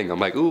make this thing. I'm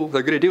like, ooh,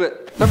 they're gonna do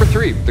it. Number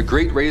 3, the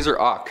great razor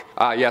auk.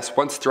 Yes,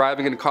 once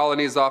thriving in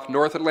colonies off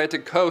North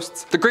Atlantic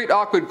coasts, the great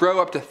auk would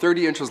grow up to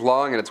 30 inches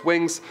long and its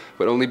wings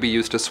would only be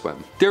used to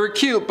swim. They were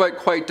cute, but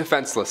quite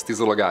defenseless, these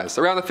little guys.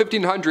 Around the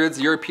 1500s,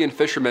 European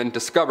fishermen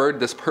discovered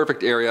this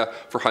perfect area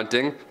for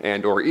hunting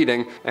and or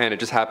eating, and it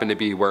just happened to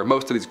be where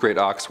most of these great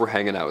auks were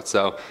hanging out.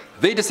 So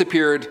they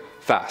disappeared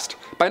fast.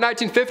 By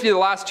 1950, the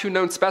last 2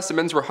 known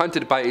specimens were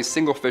hunted by a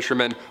single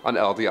fisherman on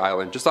Eldey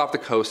Island, just off the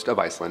coast of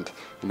Iceland.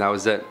 And that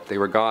was it. They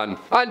were gone.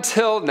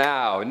 Until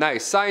now.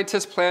 Nice.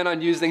 Scientists plan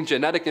on using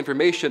genetic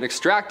information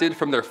extracted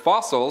from their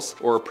fossils,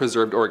 or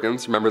preserved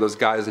organs. Remember those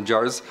guys in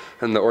jars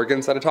and the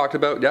organs that I talked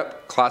about?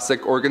 Yep.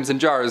 Classic organs in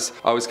jars.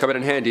 Always coming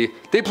in handy.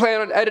 They plan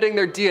on editing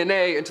their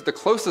DNA into the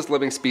closest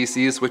living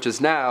species, which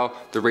is now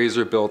the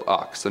razor-billed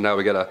auk. So now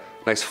we get a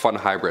nice fun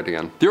hybrid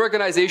again. The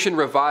organization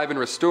Revive and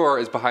Restore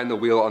is behind the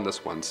wheel on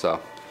this one, so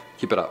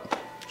keep it up.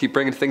 Keep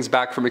bringing things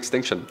back from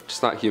extinction,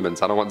 just not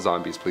humans. I don't want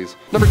zombies, please.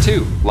 Number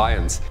 2,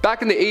 lions.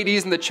 Back in the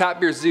 80s in the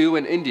Chatbir Zoo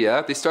in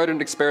India, they started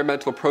an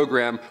experimental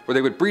program where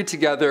they would breed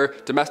together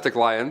domestic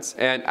lions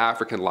and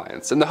African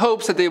lions in the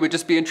hopes that they would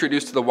just be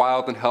introduced to the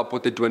wild and help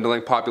with the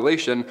dwindling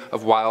population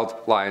of wild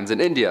lions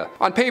in India.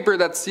 On paper,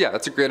 that's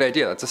a great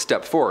idea. That's a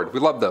step forward. We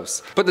love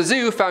those. But the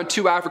zoo found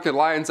 2 African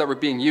lions that were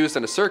being used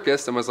in a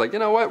circus and was like, you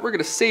know what? We're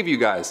gonna save you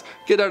guys.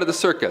 Get out of the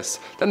circus.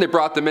 Then they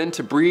brought them in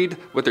to breed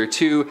with their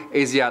 2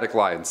 Asiatic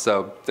lions.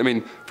 So I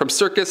mean, from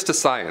circus to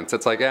science,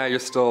 it's like, you're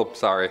still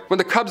sorry. When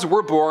the cubs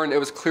were born, it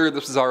was clear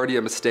this was already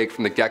a mistake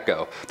from the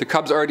get-go. The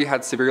cubs already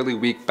had severely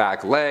weak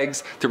back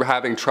legs, they were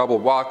having trouble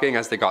walking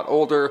as they got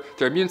older,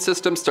 their immune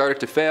system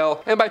started to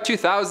fail, and by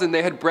 2000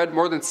 they had bred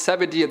more than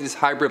 70 of these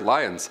hybrid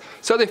lions.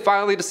 So they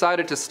finally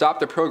decided to stop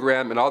the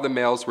program and all the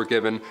males were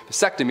given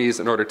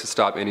vasectomies in order to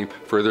stop any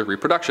further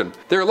reproduction.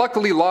 There are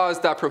luckily laws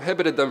that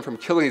prohibited them from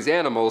killing these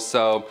animals,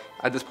 so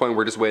at this point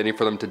we're just waiting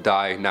for them to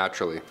die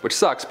naturally, which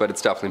sucks, but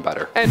it's definitely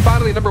better. And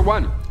finally, number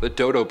 1, the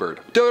dodo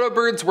bird. Dodo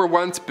birds were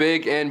once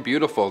big and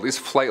beautiful. These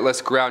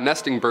flightless ground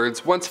nesting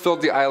birds once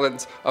filled the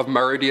islands of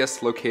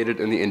Mauritius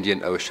located in the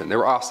Indian Ocean. They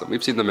were awesome.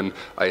 We've seen them in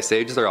Ice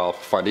Age. They're all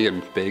funny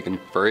and big and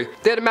furry.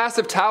 They had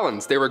massive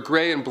talons. They were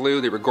gray and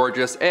blue. They were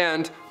gorgeous,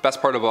 and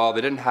best part of all,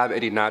 they didn't have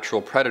any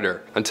natural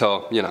predator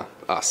until,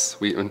 us.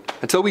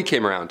 Until we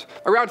came around.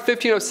 Around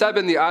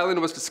 1507, the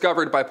island was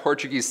discovered by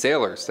Portuguese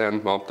sailors,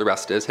 and well, the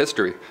rest is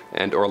history,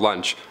 and or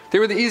lunch. They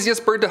were the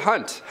easiest bird to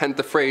hunt, hence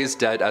the phrase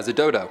dead as a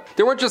dodo.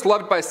 They weren't just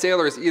loved by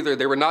sailors either,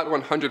 they were not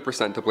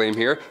 100% to blame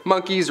here.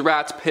 Monkeys,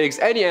 rats, pigs,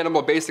 any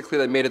animal basically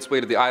that made its way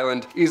to the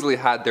island easily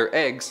had their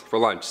eggs for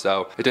lunch,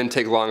 so it didn't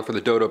take long for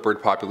the dodo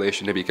bird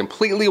population to be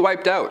completely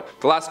wiped out.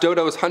 The last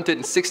dodo was hunted in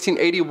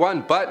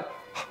 1681, but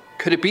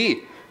could it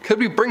be? Could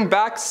we bring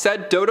back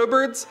said dodo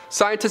birds?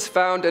 Scientists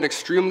found an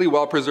extremely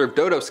well-preserved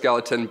dodo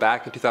skeleton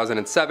back in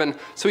 2007,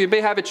 so we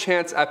may have a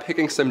chance at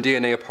picking some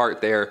DNA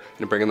apart there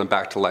and bringing them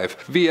back to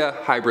life via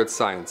hybrid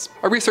science.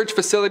 A research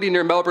facility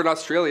near Melbourne,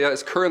 Australia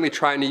is currently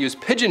trying to use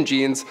pigeon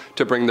genes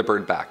to bring the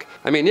bird back.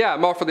 I mean, yeah,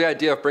 I'm all for the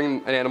idea of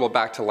bringing an animal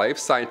back to life.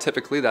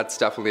 Scientifically, that's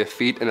definitely a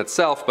feat in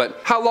itself, but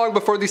how long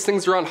before these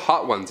things are on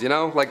hot ones, you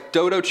know? Like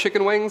dodo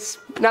chicken wings?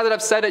 Now that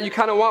I've said it, you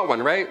kind of want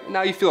one, right?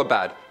 Now you feel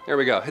bad. There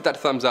we go, hit that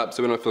thumbs up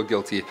so we don't feel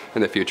guilty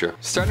in the future.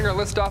 Starting our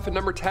list off at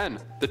number 10,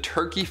 the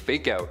turkey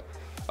fake out.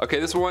 Okay,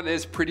 this one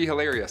is pretty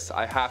hilarious.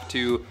 I have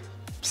to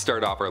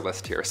start off our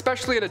list here,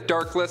 especially in a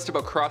dark list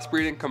about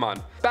crossbreeding, come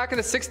on. Back in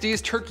the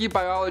 60s, turkey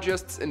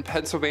biologists in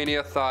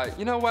Pennsylvania thought,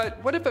 you know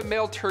what if a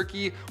male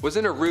turkey was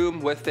in a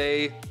room with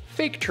a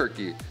fake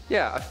turkey?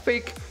 Yeah, a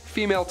fake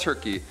female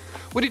turkey.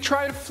 Would he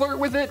try and flirt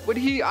with it? Would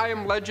he, I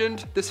am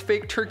legend, this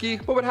fake turkey?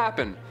 What would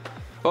happen?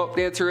 Well,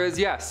 the answer is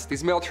yes.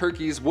 These male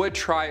turkeys would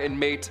try and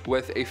mate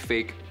with a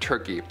fake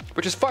turkey,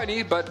 which is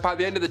funny, but by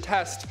the end of the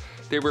test,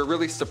 they were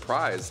really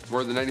surprised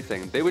more than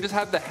anything. They would just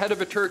have the head of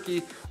a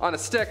turkey on a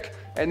stick,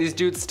 and these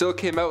dudes still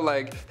came out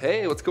like,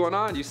 hey, what's going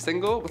on? You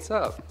single? What's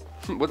up?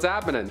 What's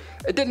happening?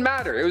 It didn't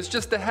matter. It was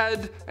just the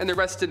head and the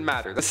rest didn't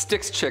matter. The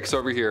sticks chicks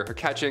over here are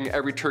catching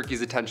every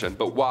turkey's attention,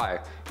 but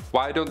why?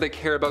 Why don't they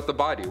care about the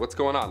body? What's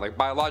going on? Like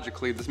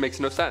biologically, this makes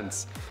no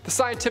sense. The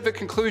scientific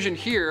conclusion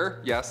here,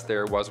 yes,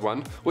 there was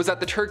one, was that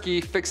the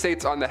turkey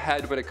fixates on the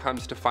head when it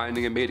comes to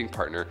finding a mating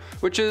partner,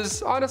 which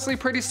is honestly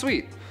pretty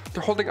sweet.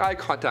 They're holding eye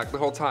contact the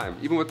whole time,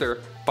 even with their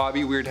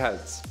bobby weird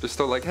heads. They're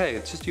still like, hey,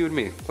 it's just you and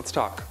me, let's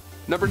talk.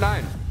 Number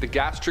 9, the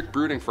gastric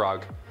brooding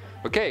frog.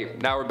 Okay,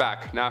 now we're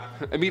back. Now,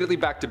 immediately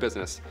back to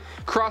business.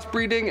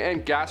 Crossbreeding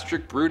and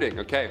gastric brooding.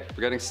 Okay,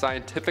 we're getting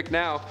scientific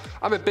now.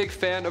 I'm a big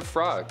fan of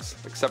frogs,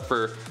 except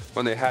for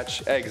when they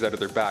hatch eggs out of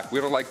their back. We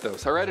don't like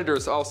those. Our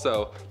editors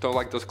also don't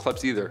like those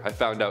clips either, I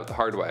found out the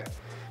hard way.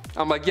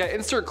 I'm like, yeah,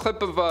 insert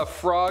clip of a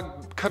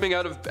frog coming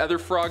out of other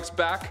frog's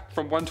back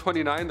from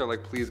 129. They're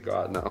like, please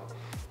God, no.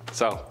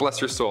 So, bless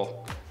your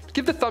soul.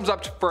 Give the thumbs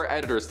up for our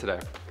editors today.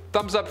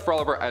 Thumbs up for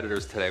all of our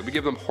editors today. We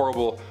give them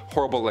horrible,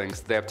 horrible links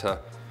they have to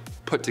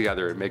put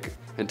together and make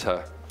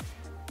into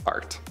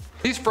art.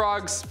 These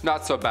frogs,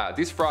 not so bad.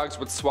 These frogs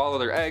would swallow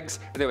their eggs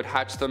and they would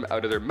hatch them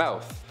out of their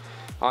mouth.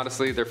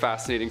 Honestly, they're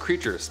fascinating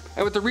creatures.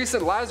 And with the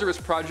recent Lazarus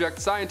project,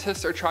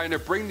 scientists are trying to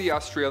bring the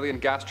Australian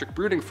gastric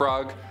brooding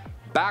frog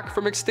back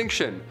from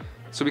extinction.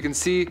 So we can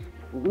see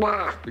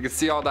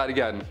all that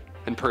again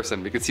in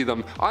person. We can see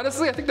them.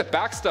 Honestly, I think the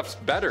back stuff's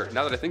better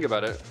now that I think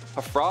about it.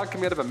 A frog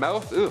coming out of a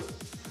mouth, ooh.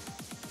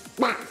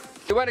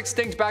 It went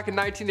extinct back in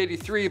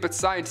 1983, but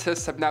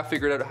scientists have now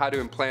figured out how to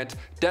implant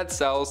dead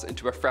cells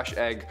into a fresh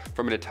egg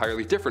from an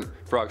entirely different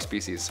frog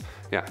species.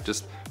 Yeah,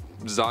 just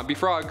zombie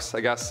frogs,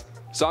 I guess.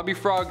 Zombie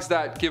frogs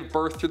that give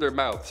birth through their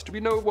mouths. Do we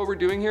know what we're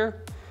doing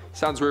here?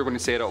 Sounds weird when you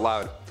say it out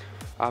loud.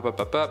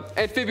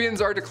 Amphibians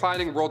are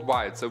declining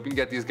worldwide, so if we can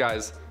get these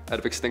guys out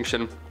of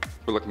extinction,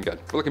 we're looking good.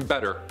 We're looking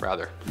better,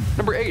 rather.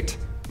 Number 8,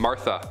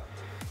 Martha.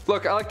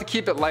 Look, I like to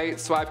keep it light,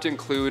 so I have to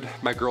include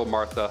my girl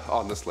Martha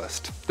on this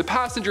list. The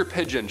passenger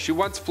pigeon, she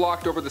once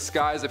flocked over the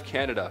skies of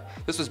Canada.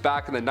 This was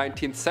back in the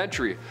 19th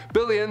century.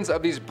 Billions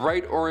of these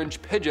bright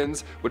orange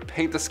pigeons would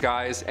paint the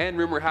skies, and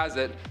rumor has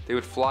it, they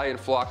would fly in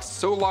flocks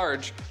so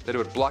large that it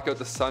would block out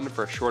the sun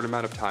for a short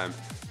amount of time.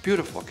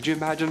 Beautiful, could you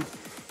imagine?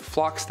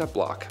 Flocks that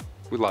block.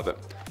 We love it.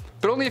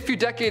 But only a few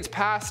decades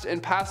passed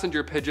and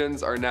passenger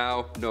pigeons are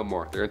now no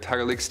more. They're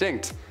entirely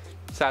extinct.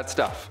 Sad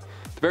stuff.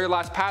 The very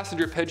last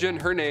passenger pigeon,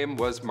 her name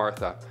was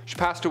Martha. She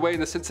passed away in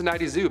the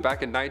Cincinnati Zoo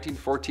back in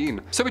 1914.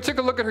 So we took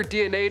a look at her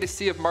DNA to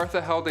see if Martha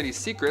held any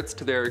secrets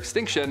to their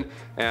extinction,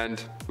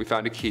 and we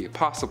found a key.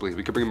 Possibly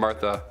we could bring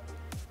Martha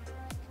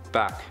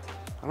back.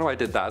 I don't know why I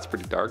did that, it's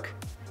pretty dark.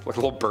 Like a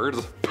little bird.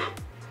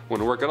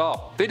 Wouldn't work at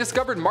all. They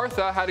discovered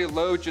Martha had a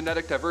low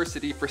genetic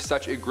diversity for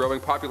such a growing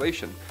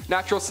population.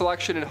 Natural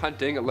selection and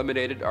hunting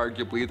eliminated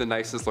arguably the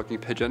nicest looking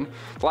pigeon.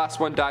 The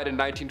last one died in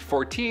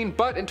 1914,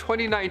 but in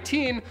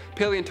 2019,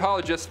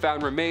 paleontologists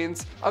found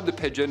remains of the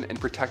pigeon in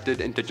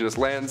protected indigenous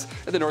lands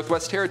in the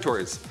Northwest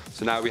Territories.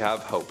 So now we have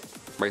hope,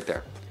 right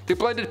there. They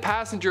blended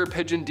passenger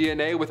pigeon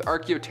DNA with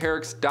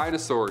Archaeopteryx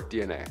dinosaur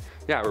DNA.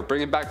 Yeah, we're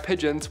bringing back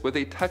pigeons with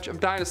a touch of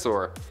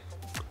dinosaur.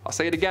 I'll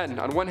say it again,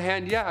 on one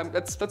hand, yeah,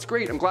 that's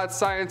great. I'm glad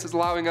science is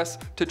allowing us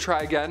to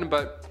try again,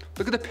 but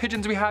look at the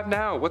pigeons we have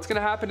now. What's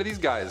gonna happen to these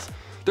guys?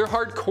 They're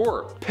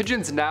hardcore.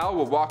 Pigeons now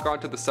will walk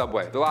onto the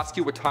subway. They'll ask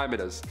you what time it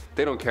is.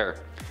 They don't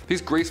care.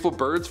 These graceful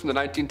birds from the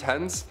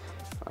 1910s,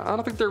 I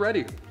don't think they're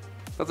ready.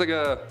 That's like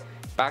a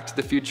Back to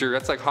the Future,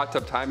 that's like Hot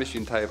Tub Time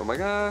Machine type. I'm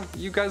like,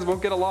 you guys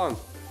won't get along.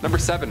 Number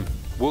 7,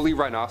 woolly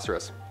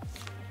rhinoceros.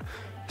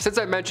 Since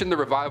I mentioned the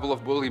revival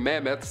of woolly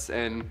mammoths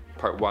in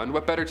part 1,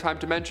 what better time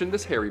to mention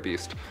this hairy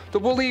beast? The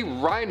woolly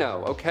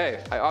rhino.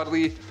 Okay, I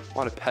oddly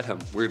want to pet him,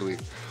 weirdly.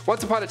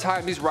 Once upon a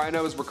time, these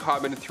rhinos were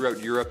common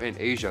throughout Europe and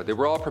Asia. They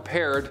were all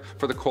prepared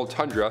for the cold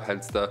tundra,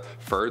 hence the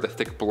fur, the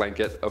thick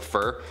blanket of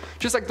fur.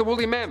 Just like the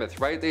woolly mammoth,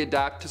 right? They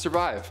adapt to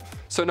survive.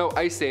 So no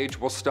ice age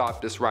will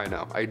stop this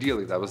rhino.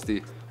 Ideally, that was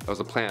the That was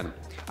a plan.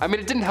 I mean,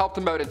 it didn't help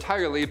them out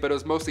entirely, but it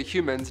was mostly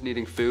humans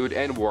needing food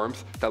and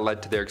warmth that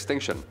led to their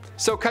extinction.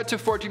 So cut to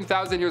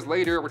 14,000 years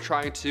later, we're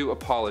trying to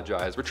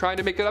apologize. We're trying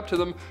to make it up to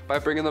them by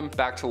bringing them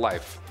back to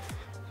life.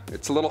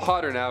 It's a little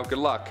hotter now, good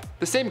luck.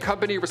 The same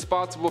company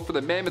responsible for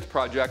the Mammoth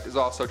Project is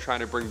also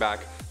trying to bring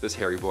back this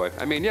hairy boy.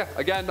 I mean, yeah,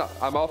 again,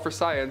 I'm all for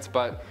science,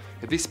 but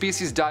if these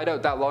species died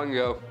out that long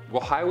ago,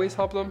 will highways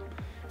help them?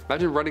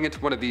 Imagine running into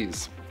one of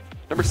these.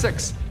 Number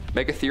 6.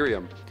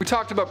 Megatherium. We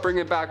talked about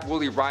bringing back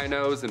woolly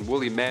rhinos and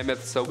woolly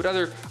mammoths, so what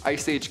other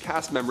Ice Age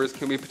cast members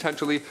can we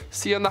potentially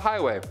see on the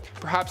highway?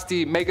 Perhaps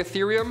the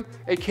Megatherium,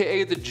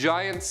 aka the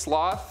giant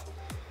sloth?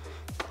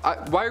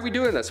 Why are we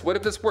doing this? What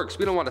if this works?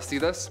 We don't want to see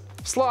this.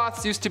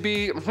 Sloths used to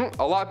be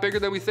a lot bigger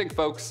than we think,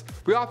 folks.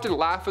 We often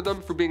laugh at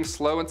them for being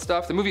slow and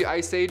stuff. The movie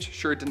Ice Age,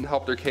 sure, it didn't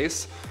help their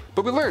case,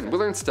 but we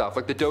learned stuff,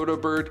 like the dodo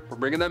bird, we're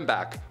bringing them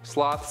back.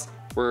 Sloths,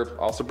 we're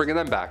also bringing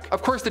them back.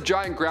 Of course, the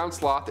giant ground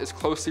sloth is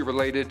closely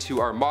related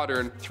to our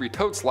modern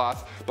three-toed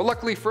sloth, but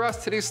luckily for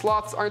us, today's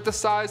sloths aren't the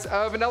size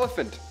of an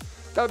elephant.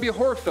 That would be a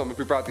horror film if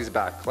we brought these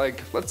back.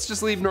 Like, let's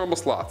just leave normal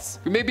sloths.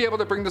 We may be able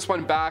to bring this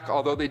one back,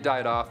 although they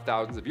died off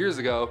thousands of years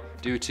ago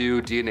due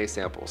to DNA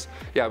samples.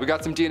 Yeah, we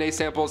got some DNA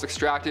samples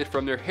extracted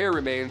from their hair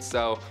remains,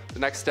 so the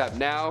next step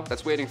now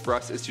that's waiting for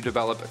us is to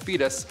develop a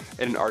fetus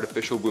in an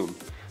artificial womb.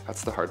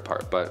 That's the hard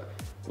part, but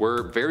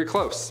we're very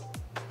close.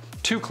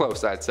 Too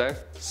close, I'd say.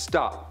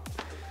 Stop.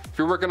 If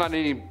you're working on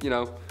any,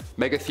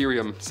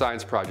 Megatherium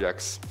science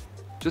projects,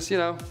 just,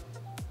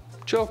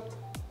 chill.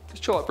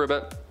 Just chill out for a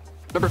bit.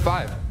 Number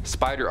 5,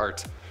 spider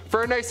art.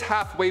 For a nice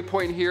halfway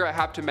point here, I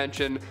have to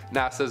mention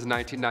NASA's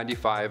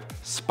 1995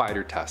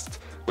 spider test,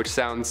 which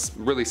sounds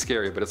really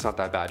scary, but it's not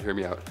that bad, hear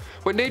me out.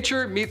 When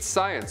nature meets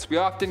science, we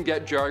often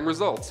get jarring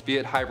results, be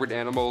it hybrid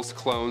animals,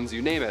 clones,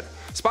 you name it.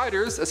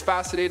 Spiders, as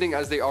fascinating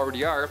as they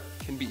already are,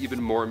 can be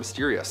even more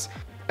mysterious,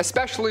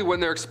 especially when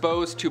they're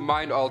exposed to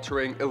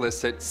mind-altering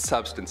illicit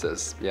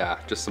substances. Yeah,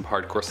 just some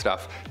hardcore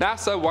stuff.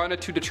 NASA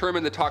wanted to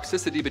determine the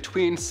toxicity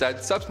between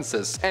said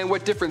substances and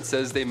what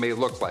differences they may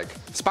look like.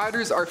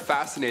 Spiders are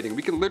fascinating.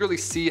 We can literally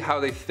see how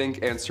they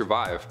think and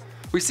survive.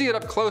 We see it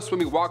up close when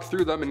we walk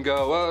through them and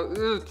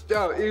go,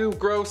 ew,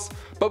 gross,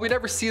 but we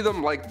never see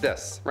them like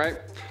this, right?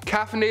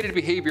 Caffeinated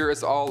behavior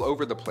is all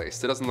over the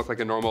place. It doesn't look like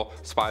a normal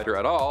spider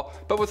at all,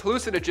 but with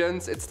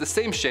hallucinogens, it's the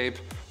same shape,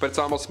 but it's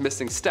almost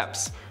missing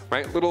steps,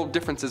 right? Little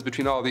differences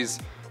between all these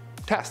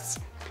tests.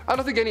 I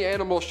don't think any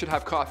animal should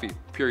have coffee,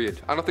 period.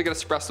 I don't think an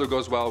espresso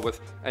goes well with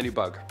any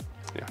bug.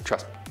 Yeah,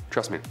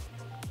 trust me.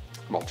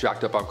 I'm all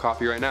jacked up on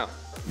coffee right now.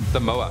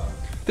 The moa.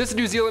 This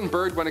New Zealand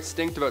bird went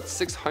extinct about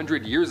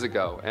 600 years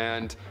ago,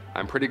 and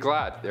I'm pretty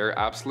glad. They're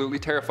absolutely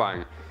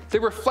terrifying. They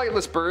were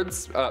flightless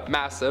birds,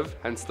 massive,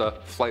 hence the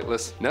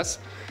flightlessness,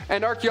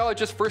 and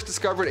archaeologists first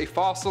discovered a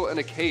fossil in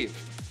a cave.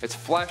 Its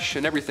flesh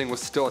and everything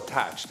was still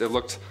attached. It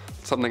looked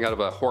something out of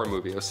a horror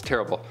movie. It was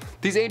terrible.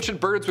 These ancient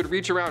birds would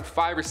reach around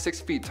 5 or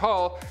 6 feet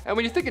tall, and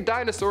when you think of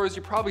dinosaurs,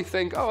 you probably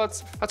think, oh,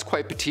 that's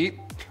quite petite.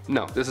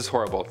 No, this is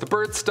horrible. The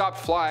birds stopped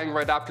flying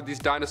right after these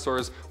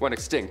dinosaurs went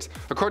extinct.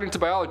 According to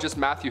biologist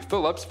Matthew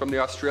Phillips from the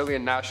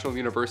Australian National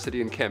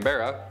University in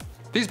Canberra,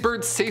 these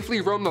birds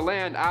safely roamed the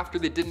land after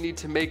they didn't need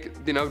to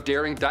make,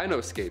 daring dino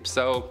escapes.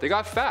 So they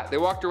got fat, they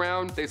walked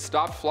around, they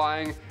stopped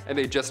flying, and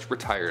they just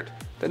retired.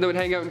 Then they would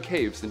hang out in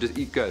caves and just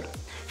eat good.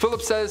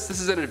 Phillips says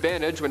this is an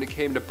advantage when it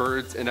came to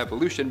birds in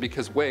evolution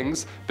because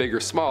wings, big or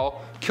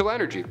small, kill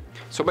energy.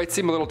 So it might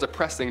seem a little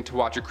depressing to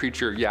watch a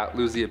creature,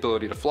 lose the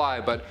ability to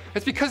fly, but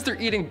it's because they're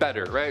eating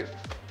better, right?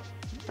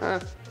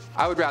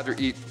 I would rather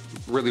eat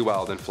really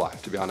well than fly,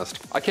 to be honest.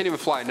 I can't even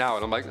fly now,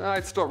 and I'm like,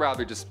 I'd still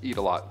rather just eat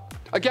a lot.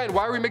 Again,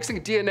 why are we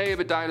mixing DNA of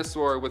a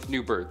dinosaur with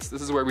new birds?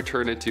 This is where we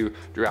turn into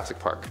Jurassic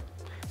Park.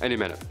 Any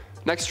minute.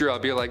 Next year I'll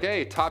be like,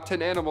 hey, top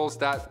 10 animals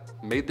that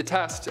made the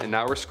test and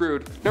now we're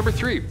screwed. Number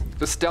 3,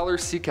 the Steller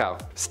sea cow.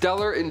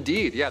 Stellar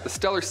indeed. Yeah, the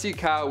Steller sea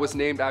cow was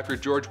named after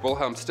George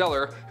Wilhelm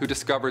Steller, who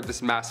discovered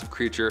this massive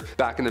creature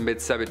back in the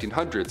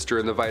mid-1700s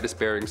during the Vitus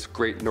Bering's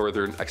Great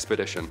Northern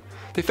Expedition.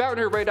 They found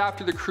her right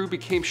after the crew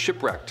became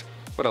shipwrecked.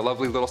 What a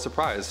lovely little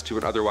surprise to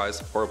an otherwise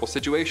horrible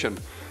situation.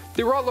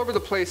 They were all over the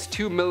place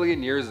 2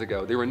 million years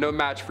ago. They were no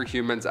match for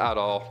humans at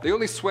all. They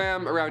only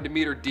swam around 1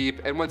 meter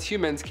deep, and once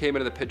humans came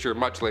into the picture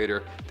much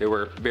later, they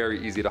were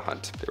very easy to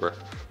hunt. They were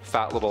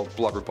fat little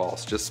blubber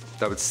balls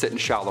that would sit in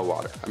shallow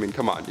water. I mean,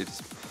 come on,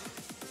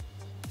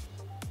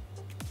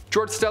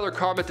 George Steller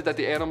commented that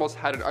the animals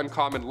had an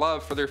uncommon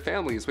love for their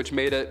families, which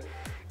made it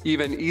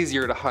even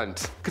easier to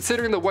hunt.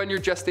 Considering the 1-year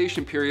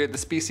gestation period, the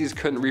species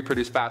couldn't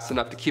reproduce fast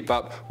enough to keep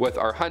up with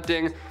our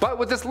hunting. But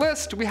with this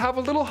list, we have a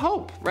little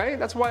hope, right?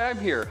 That's why I'm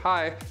here.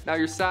 Hi, now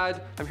you're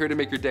sad, I'm here to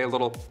make your day a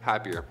little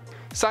happier.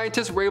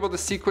 Scientists were able to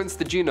sequence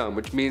the genome,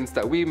 which means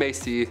that we may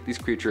see these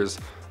creatures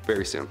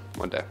very soon,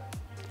 one day.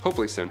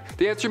 Hopefully soon.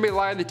 The answer may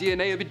lie in the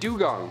DNA of a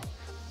dugong.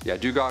 Yeah,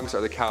 dugongs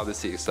are the cow of the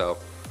sea, so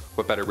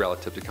what better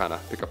relative to kind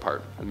of pick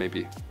apart and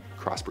maybe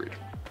crossbreed.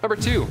 Number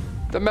 2,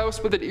 the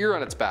mouse with an ear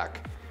on its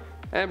back.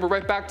 And we're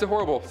right back to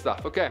horrible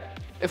stuff, okay.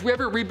 If we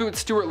ever reboot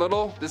Stuart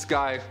Little, this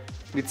guy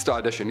needs to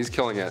audition. He's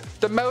killing it.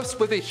 The mouse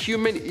with a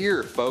human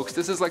ear, folks.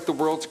 This is like the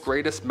world's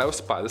greatest mouse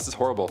spy. This is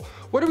horrible.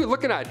 What are we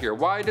looking at here?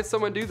 Why did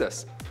someone do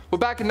this? Well,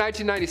 back in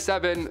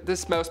 1997,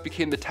 this mouse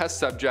became the test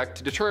subject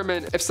to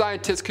determine if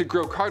scientists could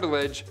grow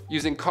cartilage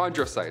using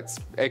chondrocytes,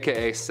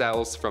 aka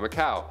cells from a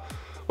cow.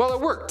 Well,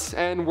 it worked,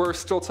 and we're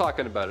still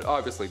talking about it,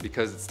 obviously,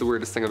 because it's the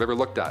weirdest thing I've ever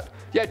looked at.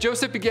 Yeah,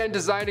 Joseph began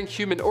designing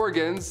human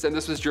organs, and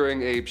this was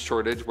during a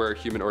shortage where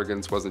human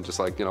organs wasn't just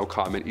like,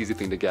 common, easy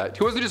thing to get.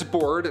 He wasn't just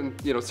bored and,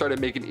 started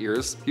making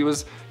ears. He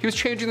was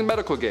changing the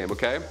medical game,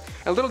 okay?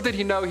 And little did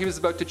he know he was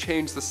about to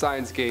change the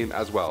science game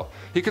as well.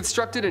 He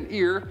constructed an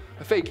ear,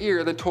 a fake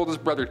ear, then told his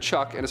brother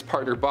Chuck and his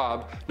partner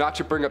Bob not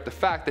to bring up the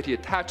fact that he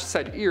attached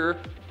said ear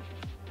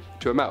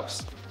to a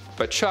mouse.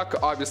 But Chuck,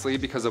 obviously,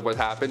 because of what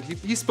happened,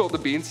 he spilled the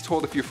beans, he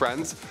told a few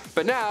friends.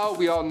 But now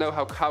we all know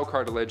how cow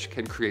cartilage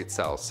can create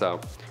cells, so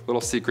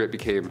little secret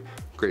became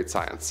great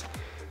science.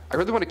 I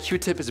really want to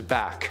Q-tip his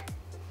back.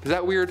 Is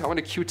that weird? I want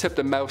to Q-tip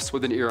the mouse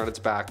with an ear on its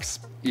back's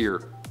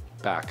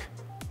back.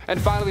 And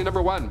finally,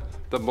 number 1,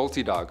 the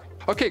multi-dog.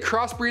 Okay,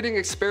 crossbreeding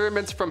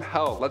experiments from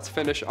hell. Let's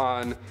finish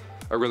on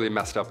a really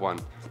messed up one.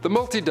 The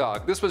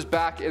multi-dog. This was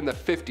back in the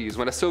 50s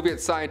when a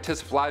Soviet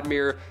scientist,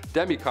 Vladimir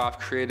Demikov,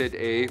 created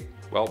a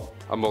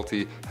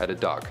multi-headed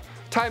dog.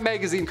 Time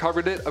magazine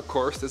covered it, of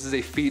course. This is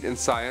a feat in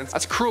science.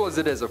 As cruel as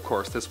it is, of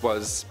course, this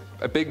was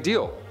a big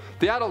deal.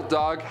 The adult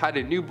dog had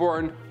a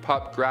newborn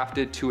pup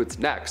grafted to its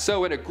neck,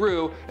 so when it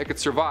grew, it could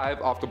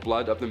survive off the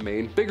blood of the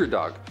main bigger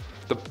dog.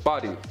 The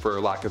body, for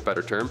lack of a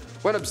better term.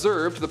 When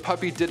observed, the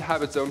puppy did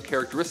have its own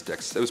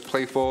characteristics. It was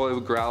playful, it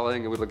was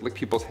growling, it would lick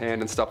people's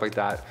hand and stuff like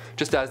that,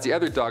 just as the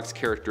other dog's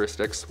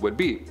characteristics would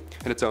be,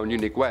 in its own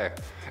unique way.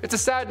 It's a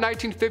sad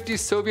 1950s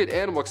Soviet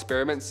animal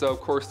experiment, so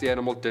of course the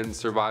animal didn't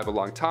survive a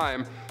long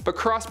time, but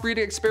crossbreeding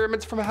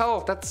experiments from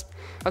hell, that's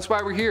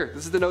why we're here.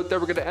 This is the note that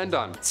we're going to end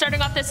on.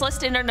 Starting off this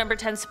list in our number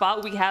 10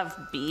 spot, we have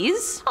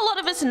bees. A lot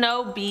of us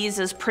know bees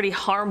as pretty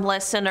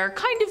harmless and are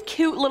kind of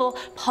cute little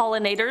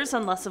pollinators,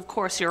 unless of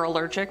course you're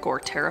allergic or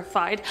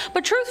terrified.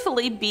 But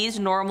truthfully, bees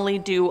normally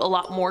do a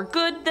lot more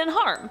good than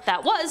harm.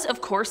 That was, of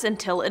course,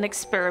 until an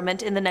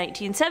experiment in the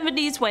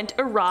 1970s went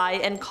awry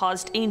and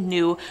caused a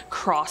new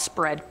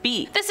crossbred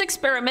bee. This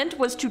experiment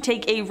was to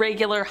take a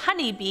regular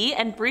honeybee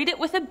and breed it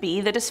with a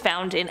bee that is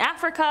found in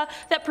Africa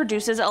that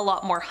produces a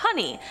lot more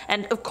honey.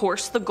 And of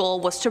course, the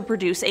goal was to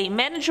produce a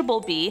manageable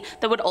bee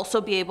that would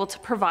also be able to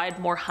provide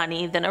more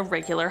honey than a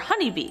regular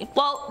honeybee.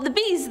 Well, the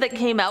bees that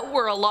came out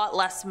were a lot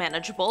less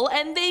manageable,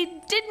 and they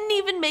didn't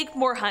even make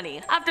more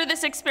honey. After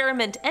this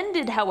experiment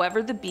ended,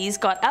 however, the bees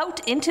got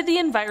out into the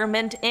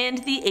environment, and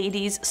the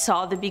 80s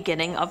saw the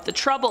beginning of the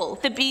trouble.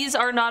 The bees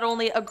are not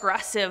only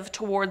aggressive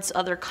towards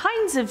other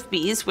kinds of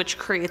bees, which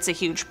creates a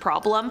huge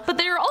problem, but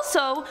they are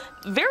also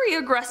very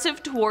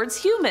aggressive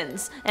towards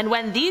humans. And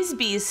when these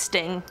bees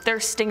sting, their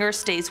stinger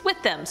stays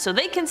with them, so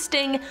they can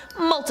sting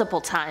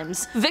multiple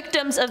times.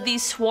 Victims of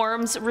these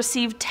swarms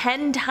receive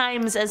 10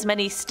 times as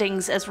many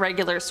stings as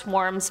regular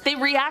swarms. They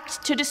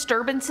react to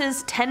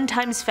disturbances 10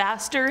 times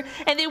faster,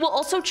 and they will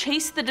also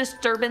chase the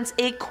disturbance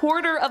a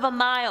quarter of a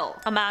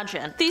mile.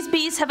 Imagine. These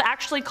bees have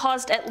actually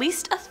caused at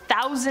least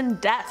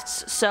 1,000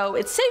 deaths, so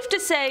it's safe to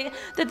say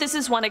that this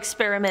is one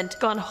experiment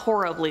gone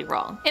horribly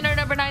wrong. In our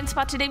number 9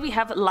 spot today, we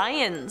have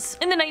lions.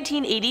 In the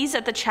 1980s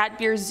at the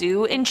Chatbir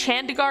Zoo in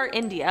Chandigarh,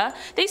 India,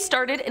 they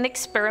started an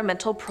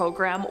experimental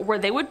program where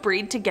they would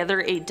breed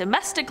together a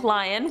domestic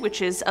lion,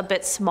 which is a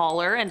bit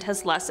smaller and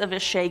has less of a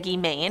shaggy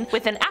mane,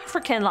 with an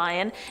African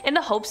lion in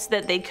the hopes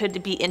that they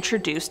could be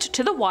introduced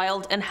to the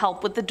wild and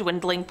help with the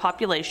dwindling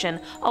population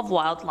of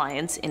wild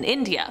lions in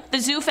India. The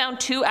zoo found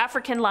 2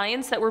 African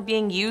lions that were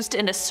being used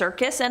in a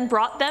circus and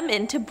brought them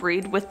in to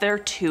breed with their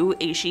 2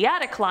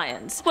 Asiatic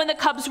lions. When the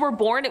cubs were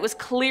born, it was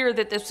clear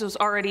that this was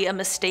already a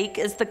mistake,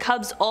 as the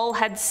cubs all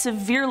had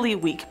severely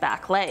weak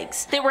back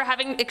legs. They were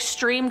having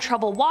extreme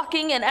trouble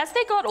walking, and as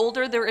they got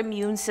older, their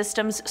immune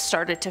systems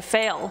started to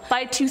fail.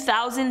 By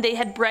 2000, they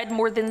had bred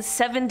more than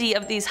 70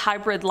 of these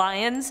hybrid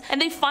lions, and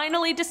they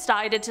finally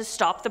decided to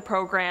stop the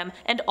program,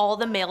 and all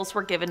the males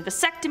were given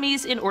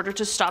vasectomies in order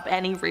to stop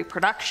any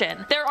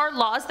reproduction. There are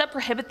laws that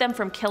prohibit them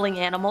from killing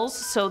animals,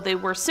 so they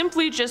were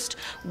simply just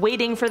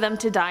waiting for them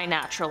to die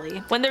naturally.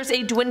 When there's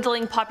a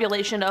dwindling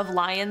population of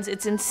lions,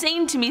 it's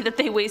insane to me that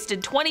they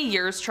wasted 20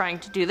 years trying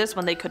to do this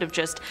when they could have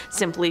just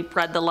simply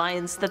bred the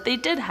lions that they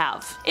did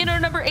have. In our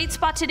number 8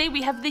 spot today,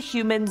 we have the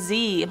human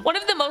Z. One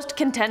of the most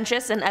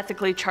contentious and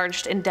ethically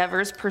charged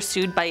endeavors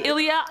pursued by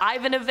Ilya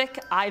Ivanovich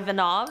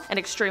Ivanov, an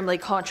extremely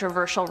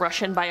controversial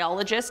Russian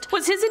biologist,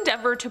 was his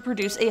endeavor to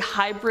produce a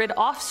hybrid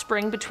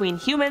offspring between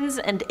humans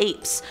and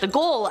apes. The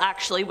goal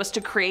actually was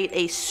to create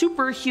a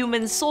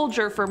superhuman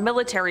soldier for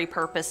military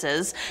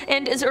purposes,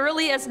 and as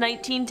early as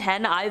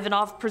 1910,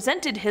 Ivanov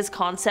presented his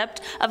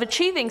concept of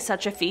achieving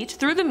such a feat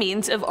through the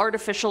means of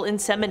artificial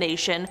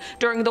insemination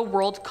during the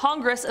World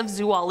Congress of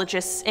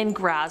Zoologists in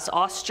Graz,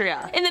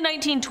 Austria. In the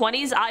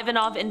 1920s,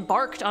 Ivanov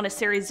embarked on a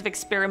series of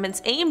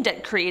experiments aimed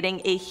at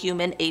creating a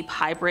human-ape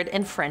hybrid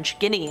in French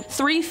Guinea.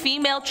 3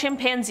 female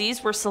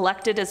chimpanzees were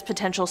selected as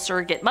potential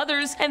surrogate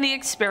mothers, and the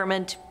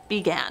experiment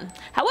began.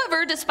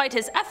 However, despite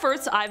his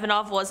efforts,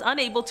 Ivanov was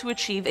unable to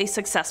achieve a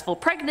successful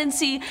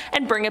pregnancy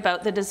and bring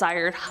about the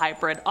desired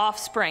hybrid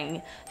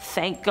offspring.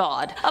 Thank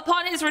God.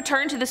 Upon his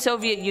return to the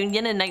Soviet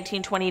Union in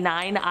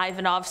 1929,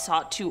 Ivanov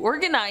sought to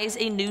organize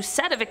a new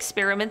set of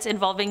experiments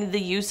involving the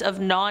use of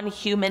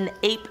non-human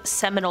ape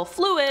seminal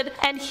fluid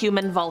and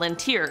human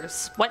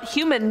volunteers. What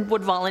human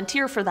would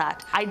volunteer for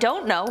that? I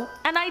don't know,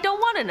 and I don't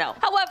want to know.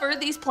 However,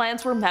 these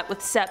plans were met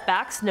with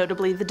setbacks,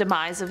 notably the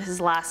demise of his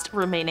last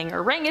remaining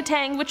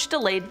orangutan, which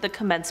delayed the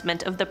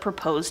commencement of the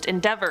proposed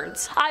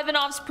endeavors.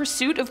 Ivanov's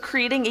pursuit of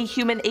creating a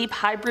human-ape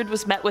hybrid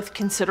was met with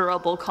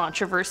considerable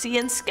controversy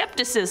and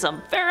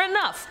skepticism. Fair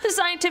enough. The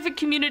scientific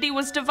community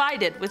was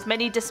divided, with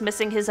many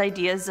dismissing his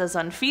ideas as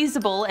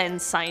unfeasible and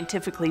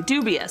scientifically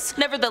dubious.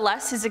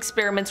 Nevertheless, his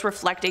experiments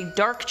reflect a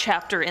dark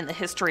chapter in the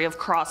history of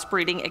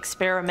crossbreeding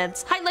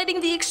experiments,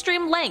 highlighting the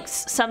extreme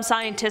lengths some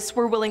scientists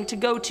were willing to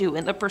go to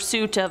in the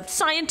pursuit of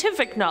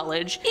scientific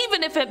knowledge,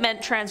 even if it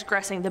meant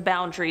transgressing the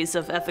boundaries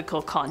of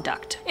ethical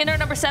conduct. In our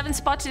number 7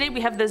 spot today,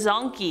 we have the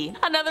zonkey.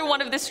 Another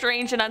one of the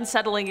strange and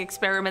unsettling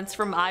experiments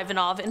from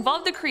Ivanov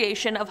involved the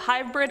creation of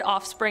hybrid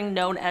offspring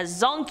known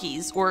as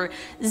zonkies, or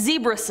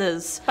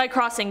zebrases, by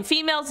crossing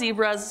female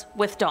zebras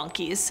with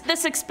donkeys.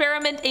 This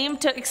experiment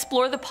aimed to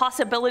explore the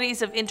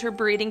possibilities of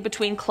interbreeding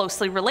between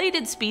closely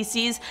related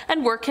species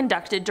and were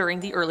conducted during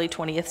the early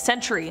 20th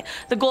century.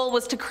 The goal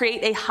was to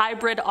create a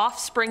hybrid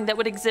offspring that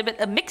would exhibit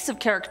a mix of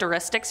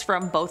characteristics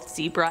from both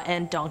zebra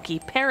and donkey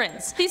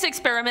parents. These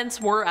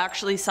experiments were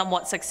actually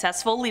somewhat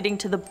successful, leading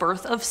to the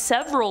birth of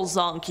several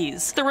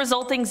zonkies. The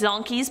resulting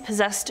zonkies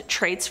possessed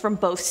traits from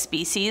both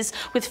species,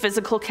 with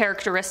physical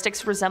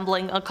characteristics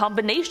resembling a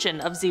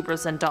combination of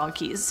zebras and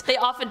donkeys. They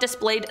often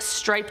displayed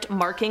striped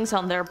markings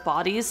on their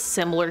bodies,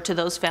 similar to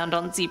those found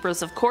on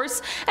zebras of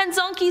course, and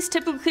zonkies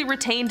typically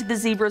retained the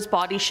zebra's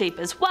body shape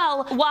as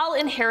well, while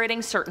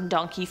inheriting certain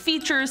donkey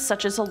features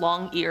such as a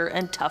long ear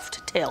and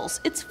tuft tails.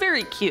 It's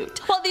very cute.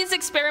 While these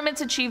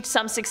experiments achieved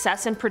some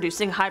success in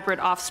producing hybrid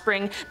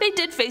offspring, they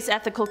did face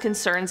ethical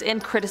concerns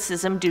and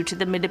criticism due to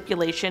the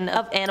manipulation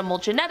of animal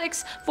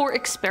genetics for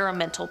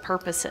experimental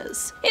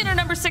purposes. In our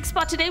number 6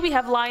 spot today, we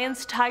have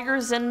lions,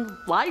 tigers, and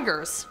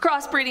ligers.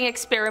 Crossbreeding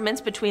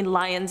experiments between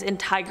lions and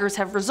tigers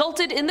have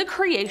resulted in the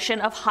creation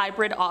of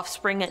hybrid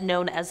offspring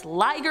known as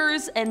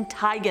ligers and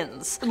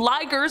tigons.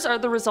 Ligers are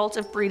the result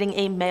of breeding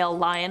a male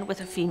lion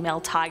with a female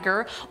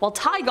tiger, while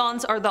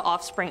tigons are the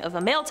offspring of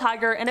a male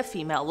tiger and a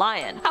female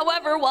lion.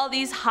 However, while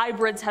these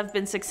hybrids have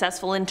been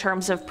successful in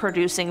terms of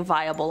producing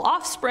viable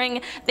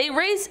offspring, they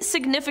raise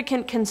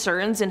significant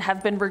concerns and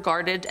have been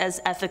regarded as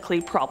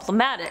ethically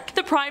problematic.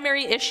 The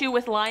primary issue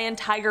with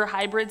lion-tiger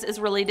hybrids is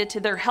related to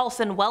their health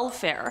and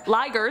welfare.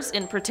 Ligers,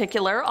 in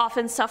particular,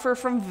 often suffer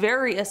from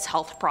various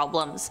health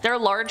problems. Their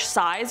large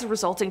size,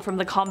 resulting from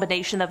the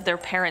combination of their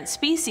parent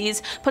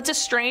species, puts a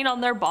strain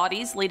on their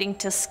bodies, leading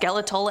to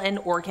skeletal and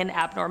organ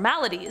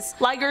abnormalities.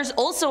 Ligers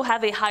also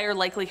have a higher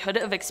likelihood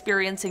of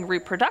experiencing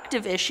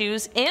reproductive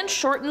issues and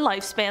shortened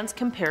lifespans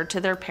compared to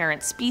their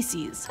parent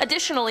species.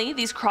 Additionally,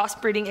 these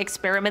crossbreeding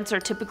experiments are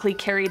typically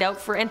carried out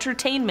for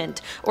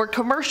entertainment or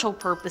commercial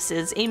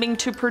purposes, aiming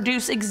to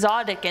produce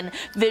exotic and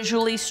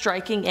visually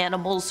striking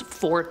animals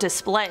for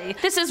display.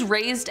 This has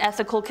raised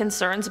ethical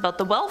concerns about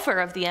the welfare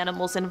of the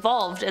animals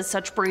involved, as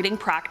such breeding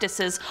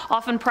practices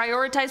often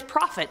prioritize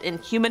profit and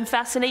human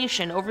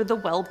fascination over the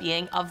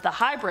well-being of the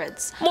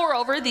hybrids.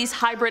 Moreover, these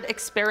hybrid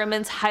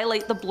experiments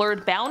highlight the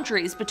blurred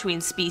boundaries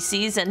between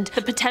species and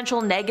the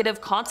potential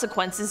negative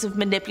consequences of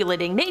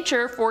manipulating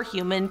nature for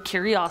human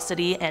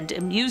curiosity and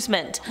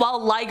amusement.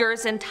 While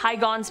ligers and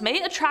tigons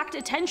may attract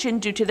attention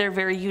due to their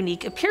very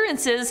unique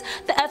appearances,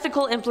 the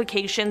ethical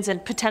implications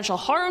and potential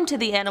harm to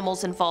the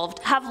animals involved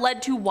have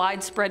led to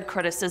widespread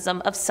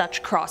criticism of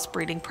such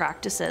crossbreeding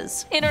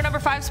practices. In our number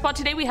 5 spot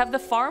today, we have the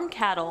farm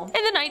cattle.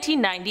 In the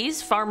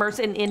 1990s, farmers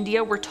in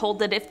India were told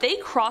that if they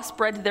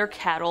crossbred their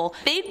cattle,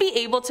 they'd be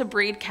able to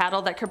breed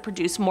cattle that could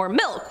produce more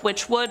milk,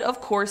 which would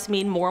of course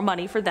mean more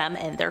money for them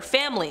and their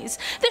families.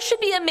 This should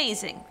be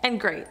amazing and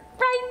great,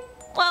 right?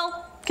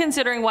 Well,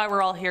 considering why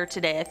we're all here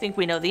today, I think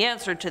we know the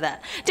answer to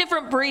that.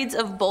 Different breeds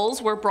of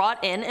bulls were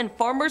brought in and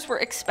farmers were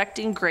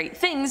expecting great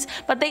things,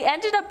 but they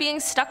ended up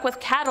being stuck with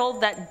cattle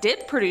that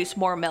did produce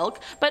more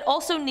milk, but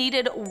also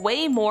needed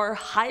way more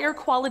higher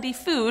quality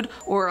food,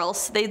 or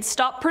else they'd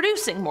stop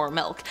producing more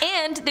milk.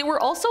 And they were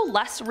also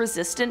less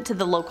resistant to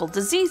the local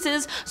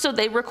diseases, so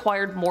they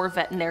required more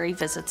veterinary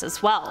visits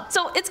as well.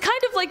 So it's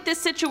kind of like this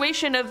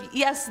situation of,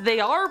 yes, they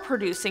are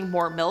producing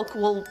more milk,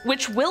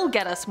 which will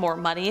get us more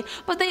money,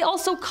 but they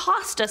also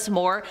cost us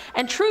more,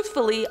 and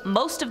truthfully,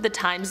 most of the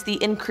times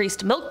the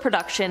increased milk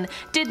production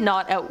did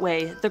not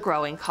outweigh the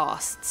growing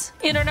costs.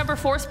 In our number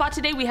 4 spot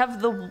today, we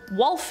have the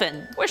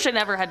wolfen. Wish I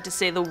never had to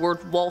say the word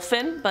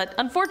wolfen, but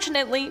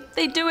unfortunately,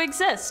 they do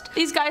exist.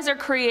 These guys are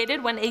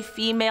created when a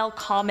female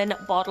common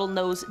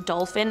bottlenose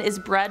dolphin is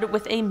bred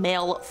with a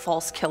male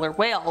false killer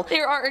whale.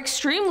 They are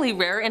extremely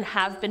rare and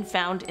have been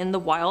found in the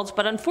wild,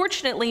 but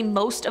unfortunately,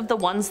 most of the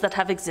ones that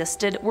have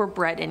existed were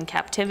bred in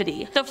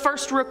captivity. The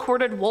first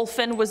recorded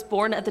wolfen was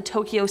born at the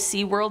Tokyo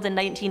SeaWorld in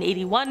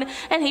 1981,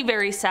 and he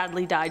very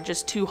sadly died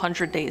just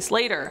 200 days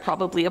later.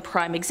 Probably a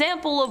prime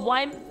example of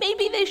why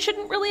maybe they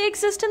shouldn't really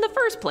exist in the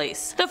first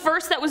place. The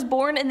first that was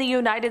born in the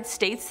United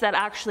States that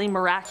actually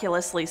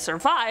miraculously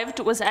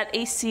survived was at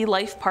a sea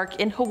life park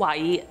in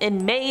Hawaii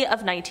in May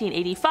of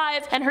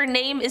 1985, and her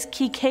name is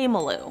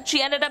Kikemalu.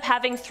 She ended up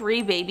having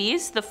 3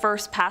 babies. The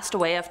first passed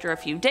away after a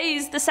few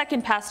days, the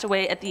second passed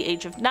away at the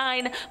age of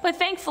 9, but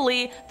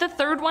thankfully the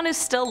third one is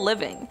still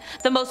living.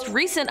 The most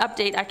recent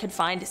update I could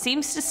find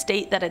seems to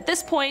state that at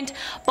this point,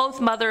 both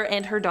mother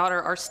and her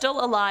daughter are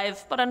still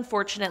alive, but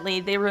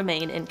unfortunately they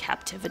remain in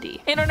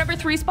captivity. In our number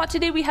 3 spot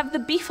today we have the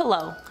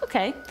beefalo.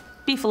 Okay.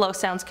 Beefalo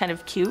sounds kind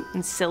of cute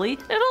and silly.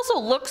 It also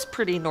looks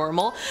pretty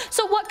normal.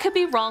 So what could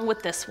be wrong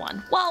with this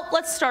one? Well,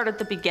 let's start at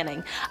the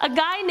beginning. A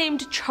guy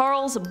named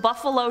Charles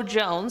Buffalo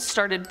Jones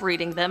started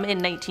breeding them in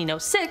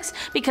 1906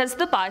 because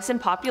the bison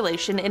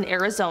population in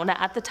Arizona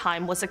at the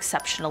time was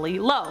exceptionally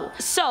low.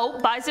 So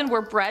bison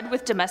were bred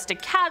with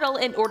domestic cattle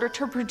in order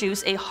to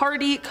produce a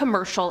hardy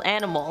commercial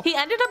animal. He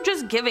ended up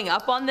just giving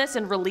up on this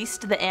and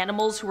released the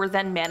animals, who were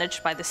then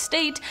managed by the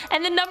state,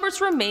 and the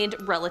numbers remained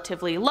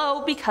relatively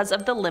low because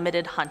of the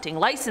limited hunting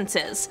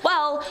licenses.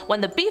 Well,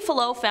 when the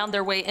beefalo found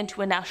their way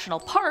into a national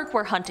park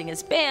where hunting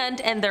is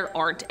banned and there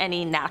aren't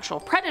any natural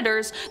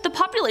predators, the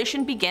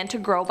population began to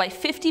grow by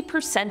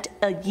 50%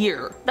 a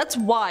year. That's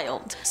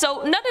wild.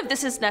 So none of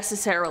this is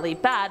necessarily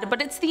bad,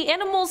 but it's the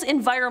animal's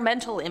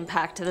environmental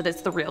impact that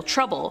is the real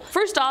trouble.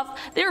 First off,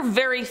 they're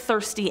very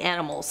thirsty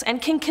animals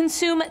and can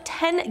consume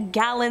 10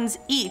 gallons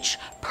each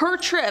per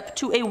trip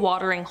to a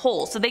watering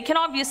hole, so they can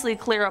obviously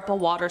clear up a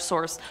water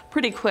source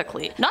pretty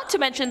quickly. Not to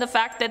mention the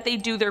fact that they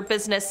do their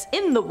business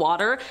in the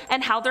water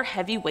and how their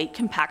heavy weight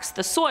compacts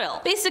the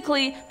soil.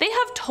 Basically, they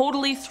have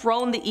totally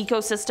thrown the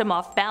ecosystem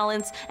off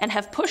balance and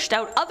have pushed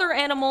out other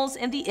animals,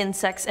 and the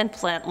insects and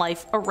plant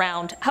life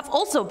around have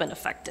also been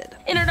affected.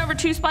 In our number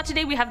 2 spot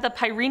today we have the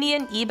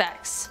Pyrenean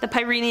ibex. The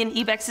Pyrenean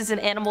ibex is an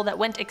animal that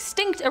went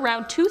extinct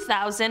around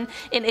 2000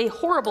 in a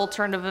horrible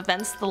turn of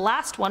events. The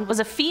last one was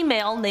a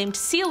female named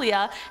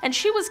Celia, and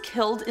she was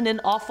killed in an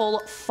awful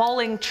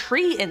falling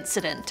tree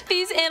incident.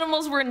 These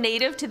animals were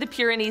native to the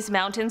Pyrenees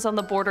Mountains on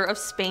the border of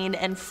Spain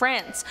and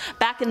France.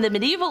 Back in the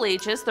medieval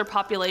ages, their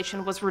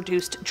population was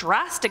reduced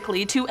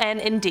drastically to an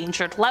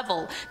endangered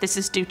level. This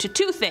is due to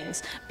 2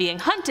 things: being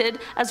hunted,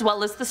 as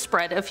well as the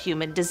spread of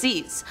human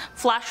disease.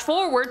 Flash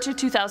forward to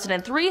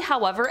 2003,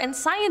 however, and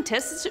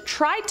scientists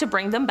tried to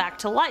bring them back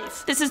to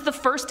life. This is the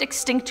first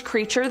extinct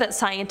creature that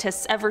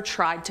scientists ever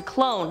tried to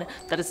clone.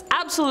 That is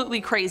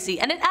absolutely crazy,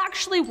 and it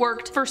actually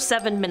worked for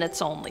 7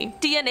 minutes only.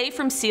 DNA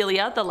from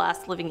Celia, the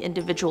last living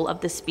individual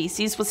of the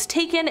species, was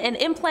taken and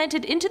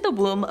implanted into the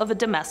womb of a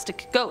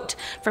domestic goat.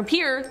 From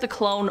here, the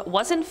clone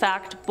was in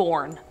fact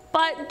born,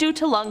 but due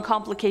to lung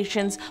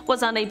complications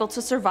was unable to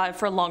survive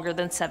for longer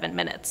than 7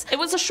 minutes. It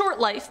was a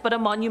short life, but a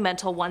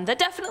monumental one that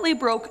definitely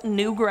broke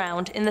new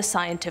ground in the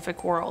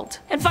scientific world.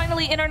 And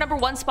finally, in our number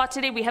 1 spot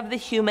today we have the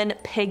human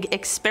pig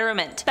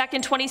experiment. Back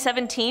in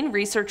 2017,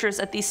 researchers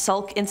at the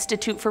Salk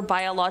Institute for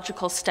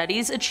Biological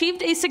Studies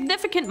achieved a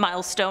significant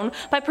milestone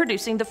by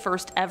producing the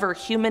first ever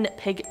human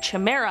pig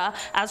chimera,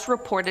 as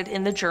reported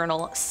in the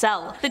journal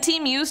Cell. The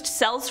team used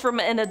cells from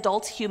an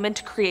adult human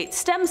to create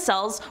stem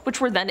cells, which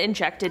were then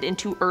injected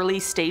into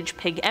early-stage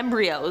pig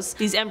embryos.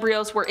 These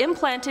embryos were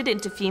implanted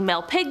into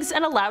female pigs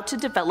and allowed to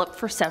develop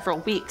for several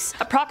weeks.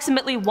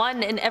 Approximately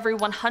 1 in every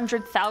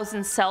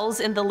 100,000 cells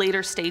in the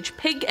later stage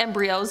pig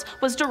embryos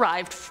was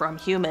derived from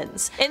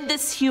humans. In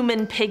this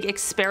human pig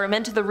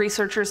experiment, the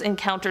researchers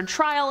encountered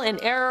trial and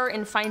error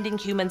in finding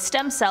human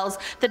stem cells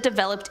that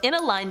developed in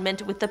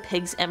alignment with the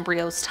pig's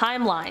embryo's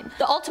timeline.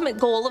 The ultimate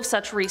goal of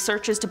such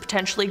research is to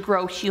potentially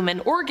grow human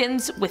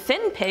organs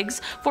within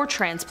pigs for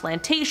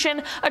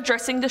transplantation,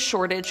 addressing the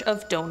shortage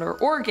of donor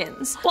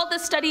organs. While the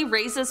study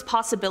raises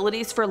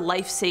possibilities for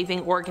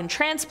life-saving organ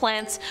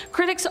transplants,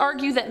 critics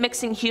argue that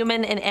mixing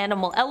human and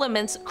animal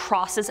elements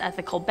crosses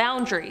ethical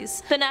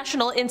boundaries. The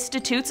National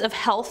Institutes of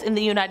Health in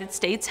the United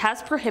States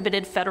has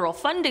prohibited federal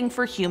funding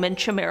for human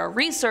chimera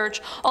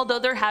research, although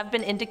there have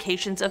been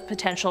indications of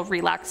potential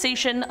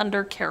relaxation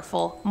under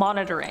careful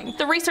monitoring.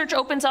 The research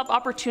opens up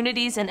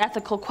opportunities and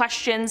ethical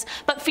questions,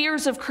 but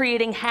fears of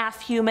creating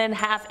half-human,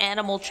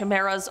 half-animal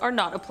chimeras are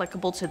not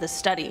applicable to this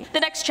study. The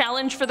next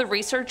challenge for the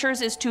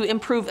researchers is to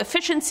improve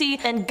efficiency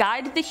and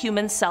guide the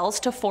human cells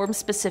to form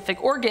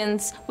specific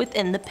organs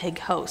within the pig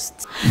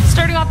hosts.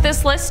 Starting off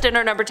this list, in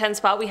our number 10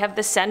 spot we have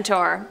the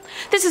centaur.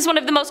 This is one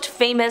of the most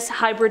famous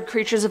hybrid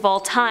creatures of all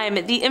time,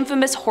 the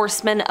infamous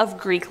horseman of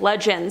Greek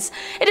legends.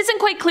 It isn't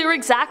quite clear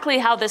exactly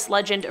how this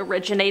legend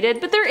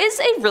originated, but there is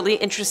a really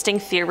interesting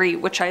theory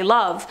which I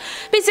love.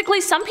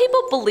 Basically, some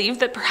people believe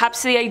that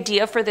perhaps the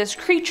idea for this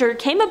creature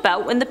came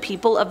about when the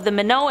people of the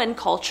Minoan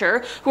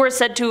culture, who are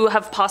said to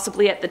have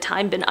possibly at the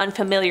time been unfamiliar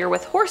familiar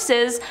with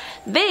horses,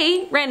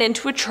 they ran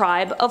into a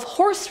tribe of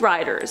horse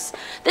riders.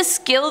 The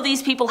skill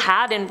these people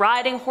had in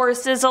riding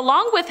horses,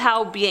 along with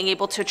how being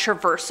able to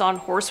traverse on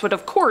horse would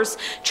of course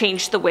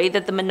change the way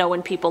that the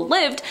Minoan people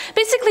lived,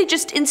 basically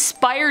just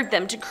inspired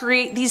them to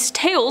create these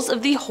tales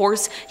of the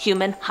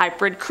horse-human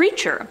hybrid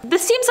creature.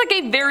 This seems like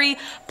a very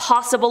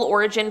possible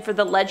origin for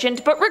the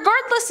legend, but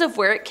regardless of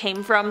where it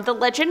came from, the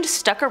legend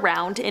stuck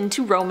around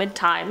into Roman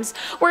times,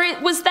 where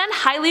it was then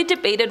highly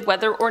debated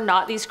whether or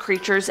not these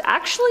creatures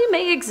actually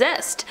may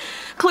exist.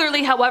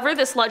 Clearly, however,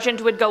 this legend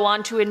would go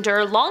on to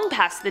endure long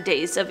past the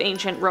days of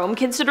ancient Rome,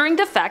 considering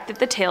the fact that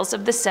the tales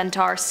of the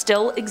centaur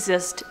still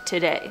exist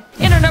today.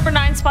 In our number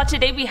 9 spot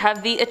today, we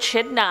have the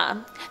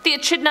echidna. The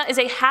echidna is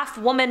a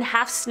half-woman,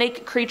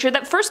 half-snake creature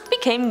that first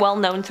became well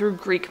known through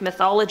Greek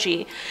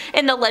mythology.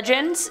 In the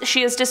legends,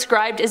 she is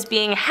described as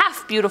being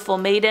half beautiful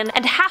maiden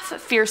and half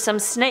fearsome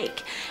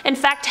snake. In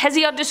fact,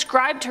 Hesiod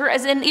described her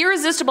as an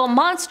irresistible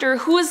monster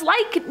who is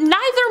like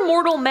neither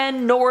mortal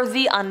men nor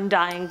the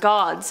undying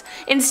gods.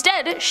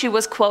 Instead, she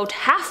was, quote,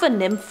 half a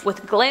nymph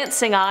with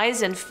glancing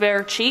eyes and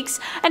fair cheeks,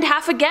 and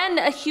half again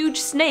a huge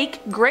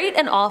snake, great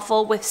and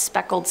awful with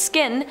speckled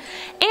skin,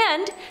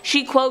 and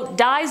she, quote,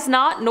 dies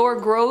not nor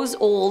grows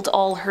old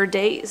all her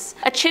days.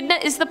 Echidna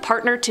is the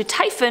partner to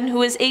Typhon,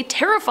 who is a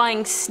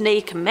terrifying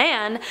snake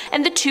man,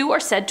 and the two are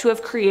said to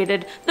have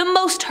created the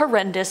most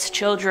horrendous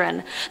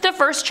children. The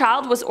first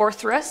child was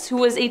Orthrus, who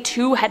was a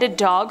two-headed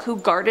dog who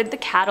guarded the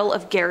cattle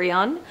of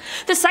Geryon.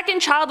 The second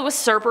child was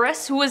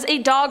Cerberus, who was a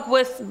dog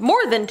with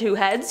more than two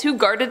heads who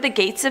guarded the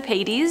gates of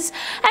Hades.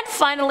 And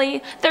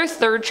finally, their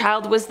third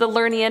child was the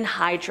Lernaean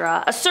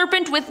Hydra, a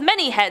serpent with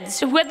many heads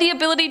who had the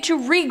ability to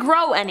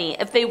regrow any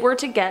if they were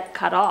to get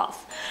cut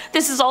off.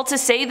 This is all to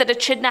say that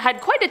Echidna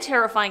had quite a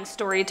terrifying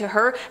story to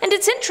her, and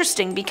it's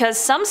interesting because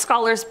some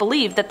scholars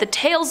believe that the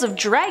tales of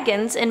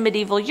dragons in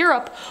medieval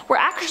Europe were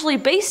actually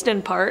based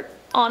in part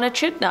on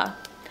Echidna.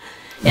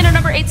 In our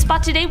number 8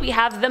 spot today, we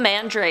have the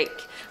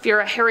mandrake. If you're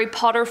a Harry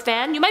Potter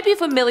fan, you might be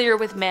familiar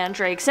with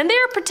mandrakes, and they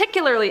are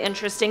particularly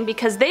interesting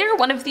because they are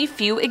one of the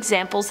few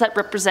examples that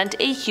represent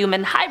a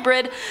human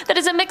hybrid that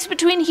is a mix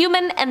between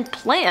human and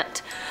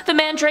plant. The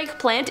mandrake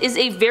plant is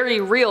a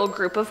very real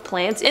group of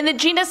plants in the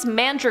genus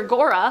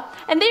Mandragora,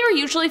 and they are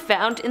usually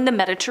found in the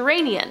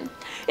Mediterranean.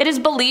 It is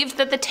believed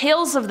that the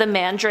tales of the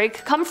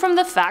mandrake come from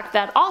the fact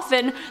that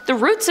often the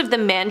roots of the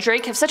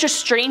mandrake have such a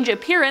strange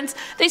appearance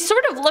they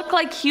sort of look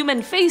like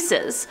human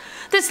faces.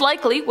 This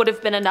likely would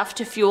have been enough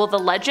to fuel the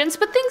legends,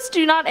 but things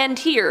do not end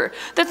here.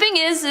 The thing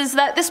is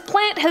that this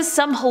plant has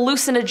some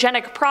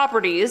hallucinogenic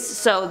properties,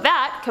 so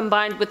that,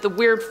 combined with the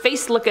weird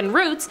face-looking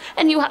roots,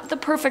 and you have the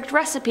perfect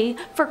recipe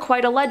for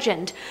quite a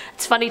legend.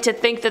 It's funny to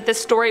think that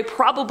this story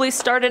probably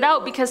started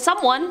out because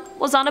someone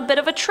was on a bit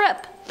of a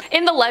trip.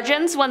 In the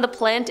legends, when the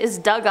plant is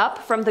dug up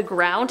from the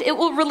ground, it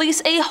will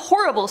release a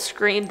horrible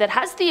scream that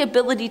has the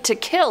ability to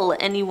kill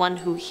anyone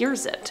who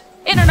hears it.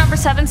 In our number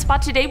 7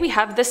 spot today, we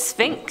have the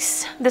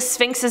Sphinx. The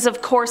Sphinx is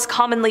of course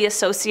commonly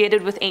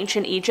associated with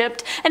ancient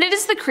Egypt, and it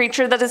is the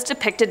creature that is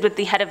depicted with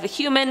the head of a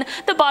human,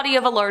 the body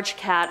of a large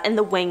cat, and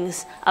the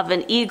wings of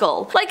an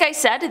eagle. Like I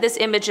said, this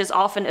image is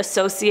often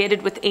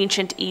associated with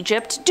ancient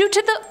Egypt due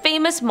to the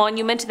famous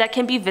monument that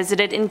can be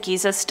visited in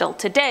Giza still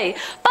today.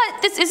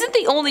 But this isn't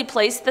the only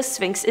place the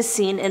Sphinx is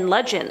seen in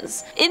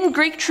legends. In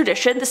Greek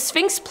tradition, the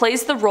Sphinx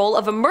plays the role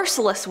of a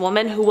merciless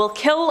woman who will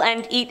kill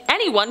and eat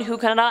anyone who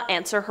cannot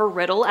answer her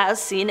riddle, as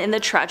seen in the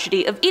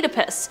tragedy of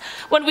Oedipus.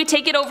 When we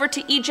take it over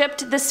to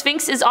Egypt, the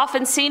Sphinx is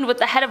often seen with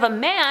the head of a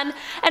man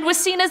and was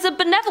seen as a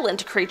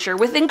benevolent creature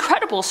with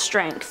incredible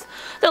strength.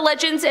 The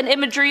legends and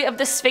imagery of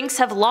the Sphinx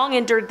have long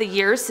endured the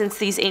years since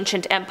these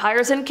ancient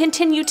empires and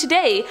continue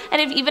today,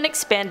 and have even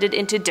expanded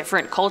into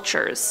different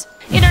cultures.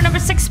 In our number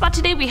 6 spot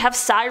today, we have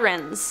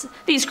sirens.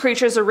 These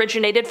creatures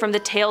originated from the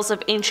tales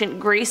of ancient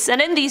Greece,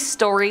 and in these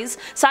stories,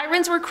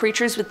 sirens were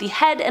creatures with the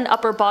head and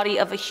upper body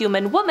of a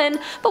human woman,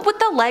 but with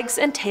the legs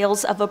and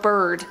tails of a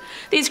bird.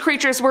 These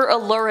creatures were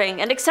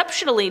alluring and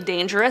exceptionally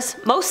dangerous,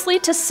 mostly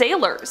to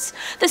sailors.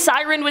 The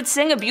siren would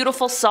sing a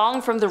beautiful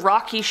song from the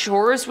rocky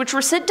shores, which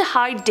were said to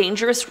hide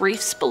dangerous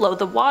reefs below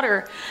the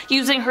water.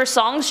 Using her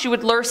songs, she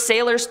would lure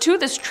sailors to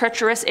this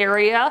treacherous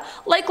area,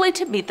 likely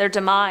to meet their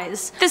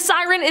demise. The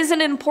siren is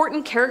an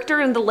important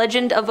character in the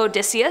legend of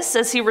Odysseus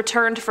as he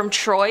returned from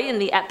Troy in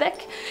the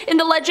epic. In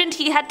the legend,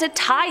 he had to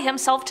tie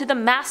himself to the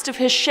mast of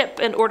his ship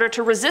in order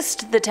to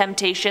resist the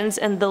temptations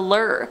and the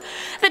lure.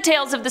 The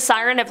tales of the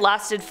siren have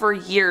lasted for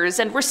years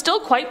and were still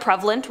quite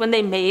prevalent when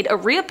they made a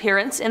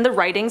reappearance in the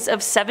writings of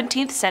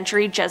 17th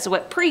century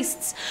Jesuit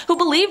priests, who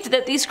believed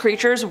that these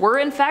creatures were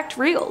in fact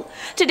real.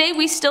 Today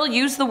we still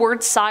use the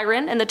word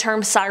siren and the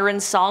term siren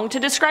song to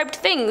describe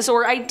things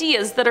or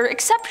ideas that are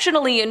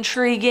exceptionally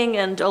intriguing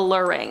and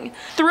alluring.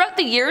 Throughout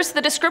the years,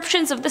 the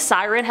descriptions of the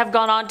siren have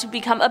gone on to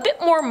become a bit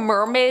more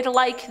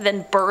mermaid-like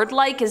than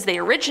bird-like as they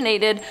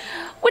originated,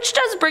 Which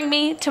does bring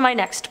me to my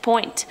next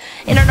point.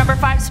 In our number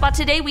 5 spot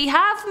today we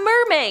have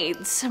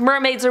mermaids.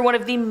 Mermaids are one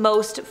of the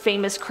most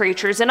famous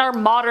creatures in our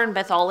modern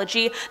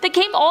mythology that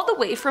came all the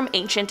way from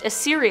ancient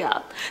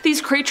Assyria.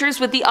 These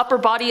creatures with the upper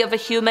body of a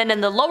human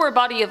and the lower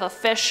body of a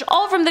fish,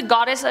 all from the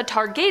goddess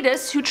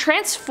Atargatis, who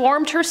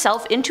transformed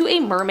herself into a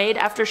mermaid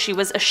after she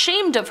was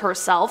ashamed of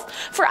herself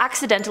for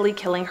accidentally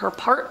killing her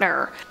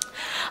partner.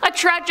 A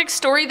tragic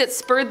story that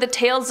spurred the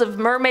tales of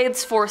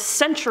mermaids for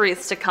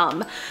centuries to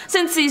come.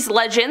 Since these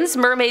legends,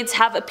 mermaids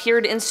have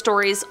appeared in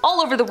stories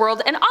all over the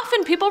world, and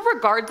often people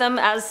regard them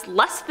as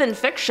less than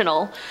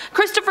fictional.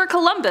 Christopher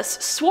Columbus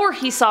swore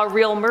he saw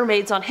real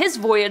mermaids on his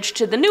voyage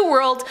to the New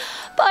World,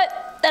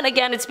 but then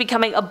again it's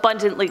becoming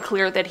abundantly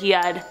clear that he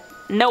had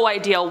no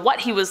idea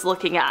what he was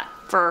looking at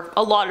for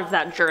a lot of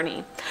that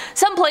journey.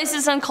 Some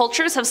places and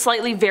cultures have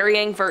slightly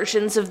varying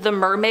versions of the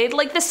mermaid,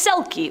 like the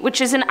Selkie,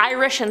 which is an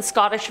Irish and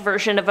Scottish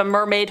version of a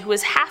mermaid who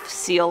is half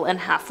seal and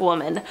half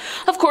woman.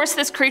 Of course,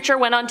 this creature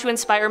went on to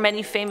inspire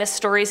many famous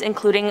stories,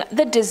 including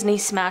the Disney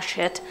smash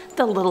hit,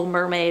 The Little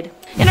Mermaid.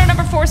 In our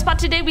number 4 spot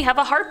today we have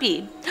a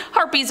harpy.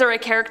 Harpies are a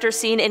character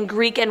seen in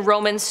Greek and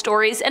Roman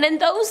stories, and in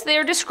those they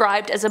are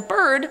described as a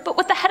bird, but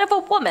with the head of a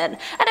woman.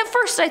 And at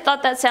first I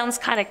thought that sounds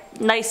kinda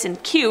nice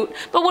and cute,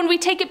 but when we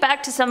take it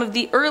back to some of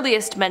the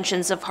earliest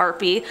mentions of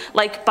harpy,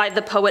 like by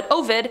the poet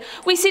Ovid,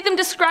 we see them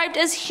described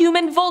as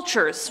human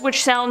vultures,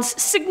 which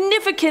sounds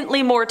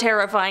significantly more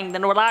terrifying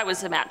than what I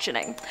was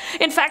imagining.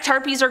 In fact,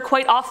 harpies are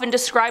quite often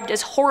described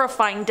as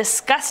horrifying,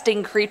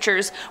 disgusting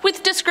creatures,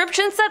 with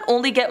descriptions that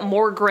only get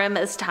more grim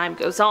as time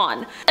goes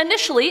on.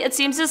 Initially, it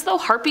seems as though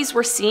harpies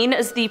were seen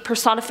as the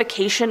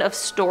personification of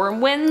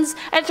storm winds,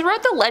 and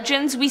throughout the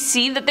legends we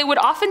see that they would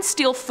often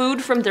steal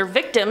food from their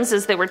victims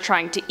as they were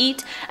trying to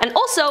eat, and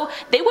also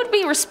they would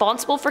be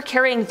responsible for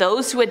carrying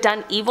those who had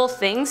done evil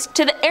things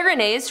to the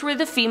Erinyes, who were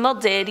the female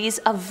deities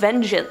of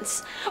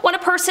vengeance. When a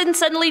person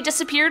suddenly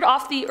disappeared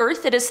off the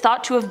earth, it is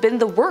thought to have been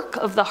the work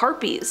of the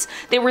harpies.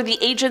 They were the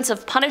agents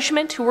of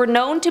punishment who were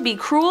known to be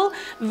cruel,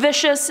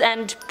 vicious,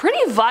 and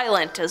pretty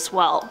violent as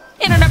well.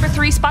 In our number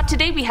 3 spot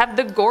today we have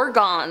the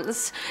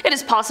Gorgons. It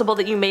is possible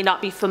that you may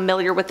not be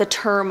familiar with the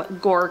term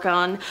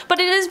Gorgon, but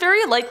it is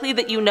very likely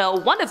that you know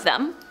one of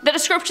them. The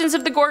descriptions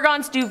of the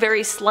Gorgons do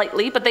vary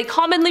slightly, but they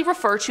commonly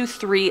refer to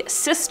 3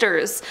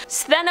 sisters: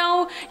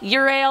 Stheno,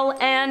 Euryale,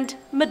 and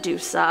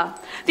Medusa.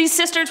 These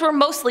sisters were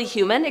mostly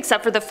human,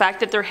 except for the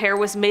fact that their hair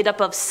was made up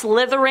of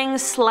slithering,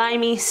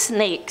 slimy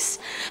snakes.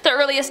 The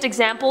earliest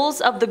examples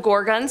of the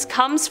Gorgons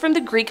comes from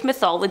the Greek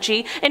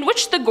mythology, in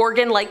which the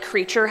Gorgon-like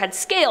creature had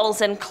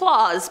scales and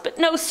claws, but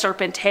no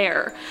serpent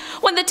hair.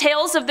 When the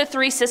tales of the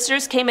 3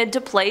 sisters came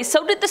into play,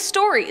 so did the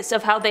stories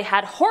of how they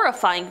had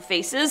horrifying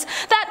faces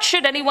that,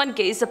 should anyone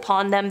gaze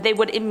upon them, they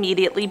would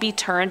immediately be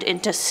turned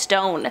into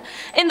stone.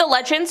 In the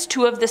legends,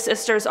 2 of the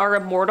sisters are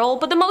immortal,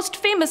 but the most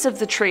famous of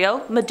the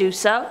trio,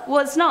 Medusa,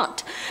 was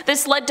not.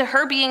 This led to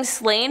her being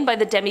slain by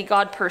the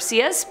demigod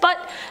Perseus,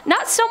 but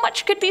not so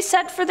much could be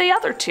said for the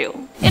other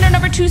 2. In our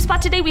number 2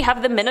 spot today we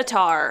have the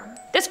Minotaur.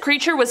 This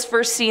creature was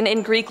first seen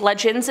in Greek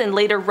legends and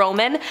later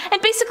Roman,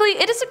 and basically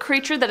it is a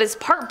creature that is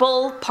part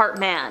bull, part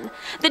man.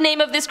 The name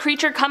of this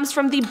creature comes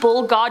from the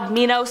bull god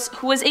Minos,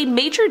 who was a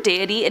major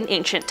deity in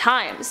ancient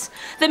times.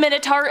 The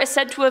Minotaur is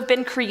said to have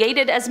been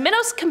created as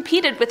Minos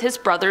competed with his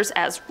brothers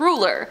as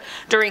ruler.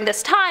 During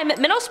this time,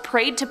 Minos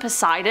prayed to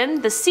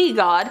Poseidon, the sea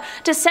god,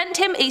 to send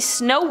him a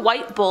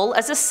snow-white bull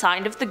as a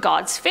sign of the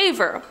god's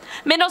favor.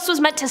 Minos was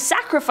meant to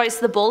sacrifice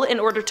the bull in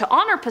order to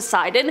honor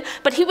Poseidon,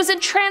 but he was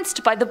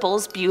entranced by the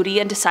bull's beauty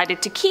and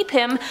decided to keep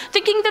him,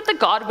 thinking that the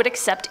god would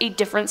accept a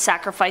different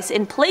sacrifice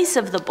in place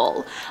of the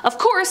bull. Of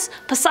course,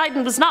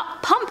 Poseidon was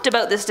not pumped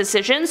about this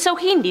decision, so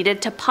he needed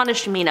to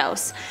punish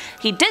Minos.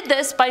 He did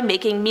this by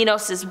making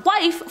Minos'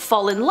 wife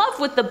fall in love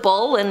with the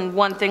bull, and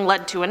one thing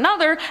led to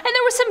another, and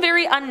there was some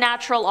very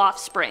unnatural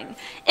offspring.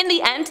 In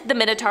the end, the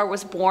Minotaur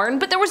was born,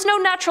 but there was no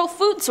natural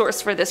food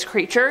source for this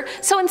creature,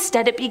 so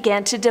instead it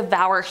began to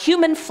devour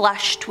human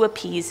flesh to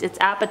appease its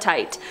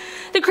appetite.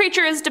 The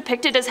creature is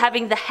depicted as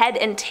having the head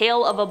and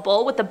tail of a bull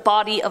with the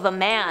body of a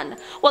man.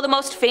 While the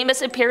most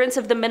famous appearance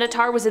of the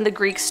Minotaur was in the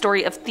Greek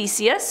story of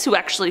Theseus, who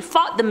actually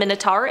fought the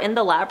Minotaur in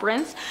the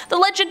labyrinth, the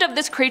legend of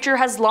this creature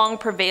has long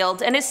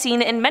prevailed and is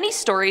seen in many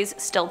stories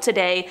still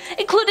today,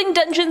 including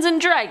Dungeons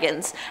and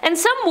Dragons, and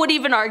some would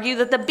even argue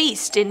that the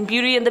Beast in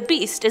Beauty and the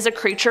Beast is a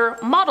creature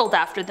modeled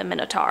after the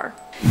Minotaur.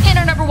 In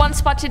our number 1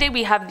 spot today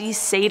we have the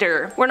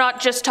Satyr. We're not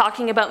just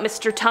talking about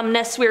Mr.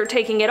 Tumnus, we're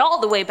taking it all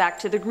the way back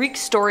to the Greek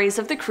stories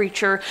of the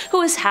creature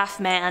who is half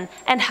man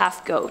and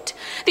half goat.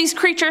 These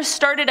creatures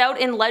started out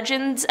in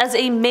legends as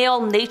a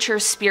male nature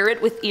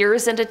spirit with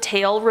ears and a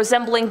tail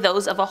resembling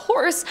those of a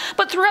horse,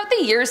 but throughout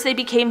the years they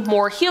became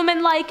more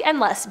human-like and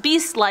less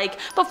beast-like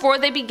before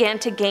they began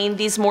to gain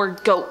these more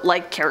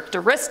goat-like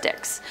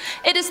characteristics.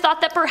 It is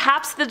thought that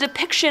perhaps the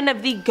depiction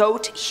of the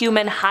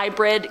goat-human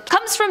hybrid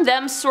comes from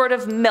them sort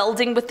of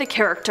melding with the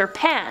character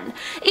Pan.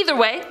 Either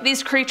way,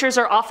 these creatures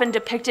are often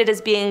depicted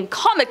as being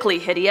comically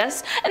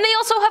hideous, and they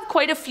also have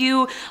quite a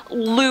few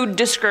lewd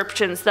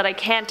descriptions that I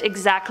can't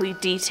exactly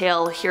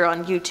detail here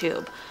on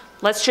YouTube.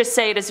 Let's just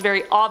say it is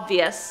very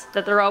obvious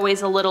that they're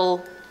always a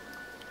little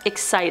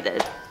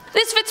excited.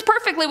 This fits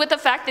perfectly with the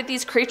fact that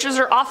these creatures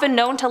are often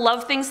known to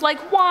love things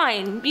like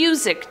wine,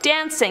 music,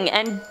 dancing,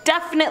 and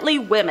definitely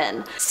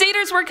women.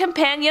 Satyrs were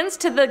companions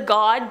to the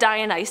god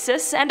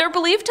Dionysus and are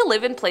believed to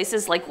live in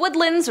places like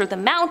woodlands or the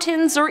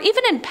mountains or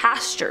even in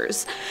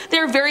pastures. They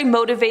are very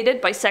motivated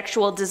by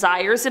sexual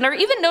desires and are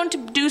even known to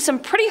do some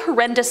pretty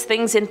horrendous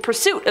things in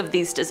pursuit of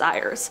these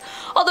desires.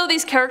 Although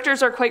these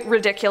characters are quite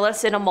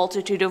ridiculous in a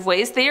multitude of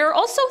ways, they are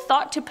also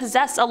thought to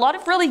possess a lot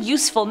of really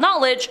useful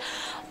knowledge,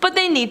 but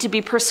they need to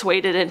be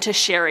persuaded into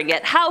sharing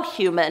it. How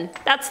human.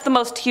 That's the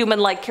most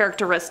human-like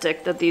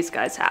characteristic that these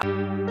guys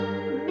have.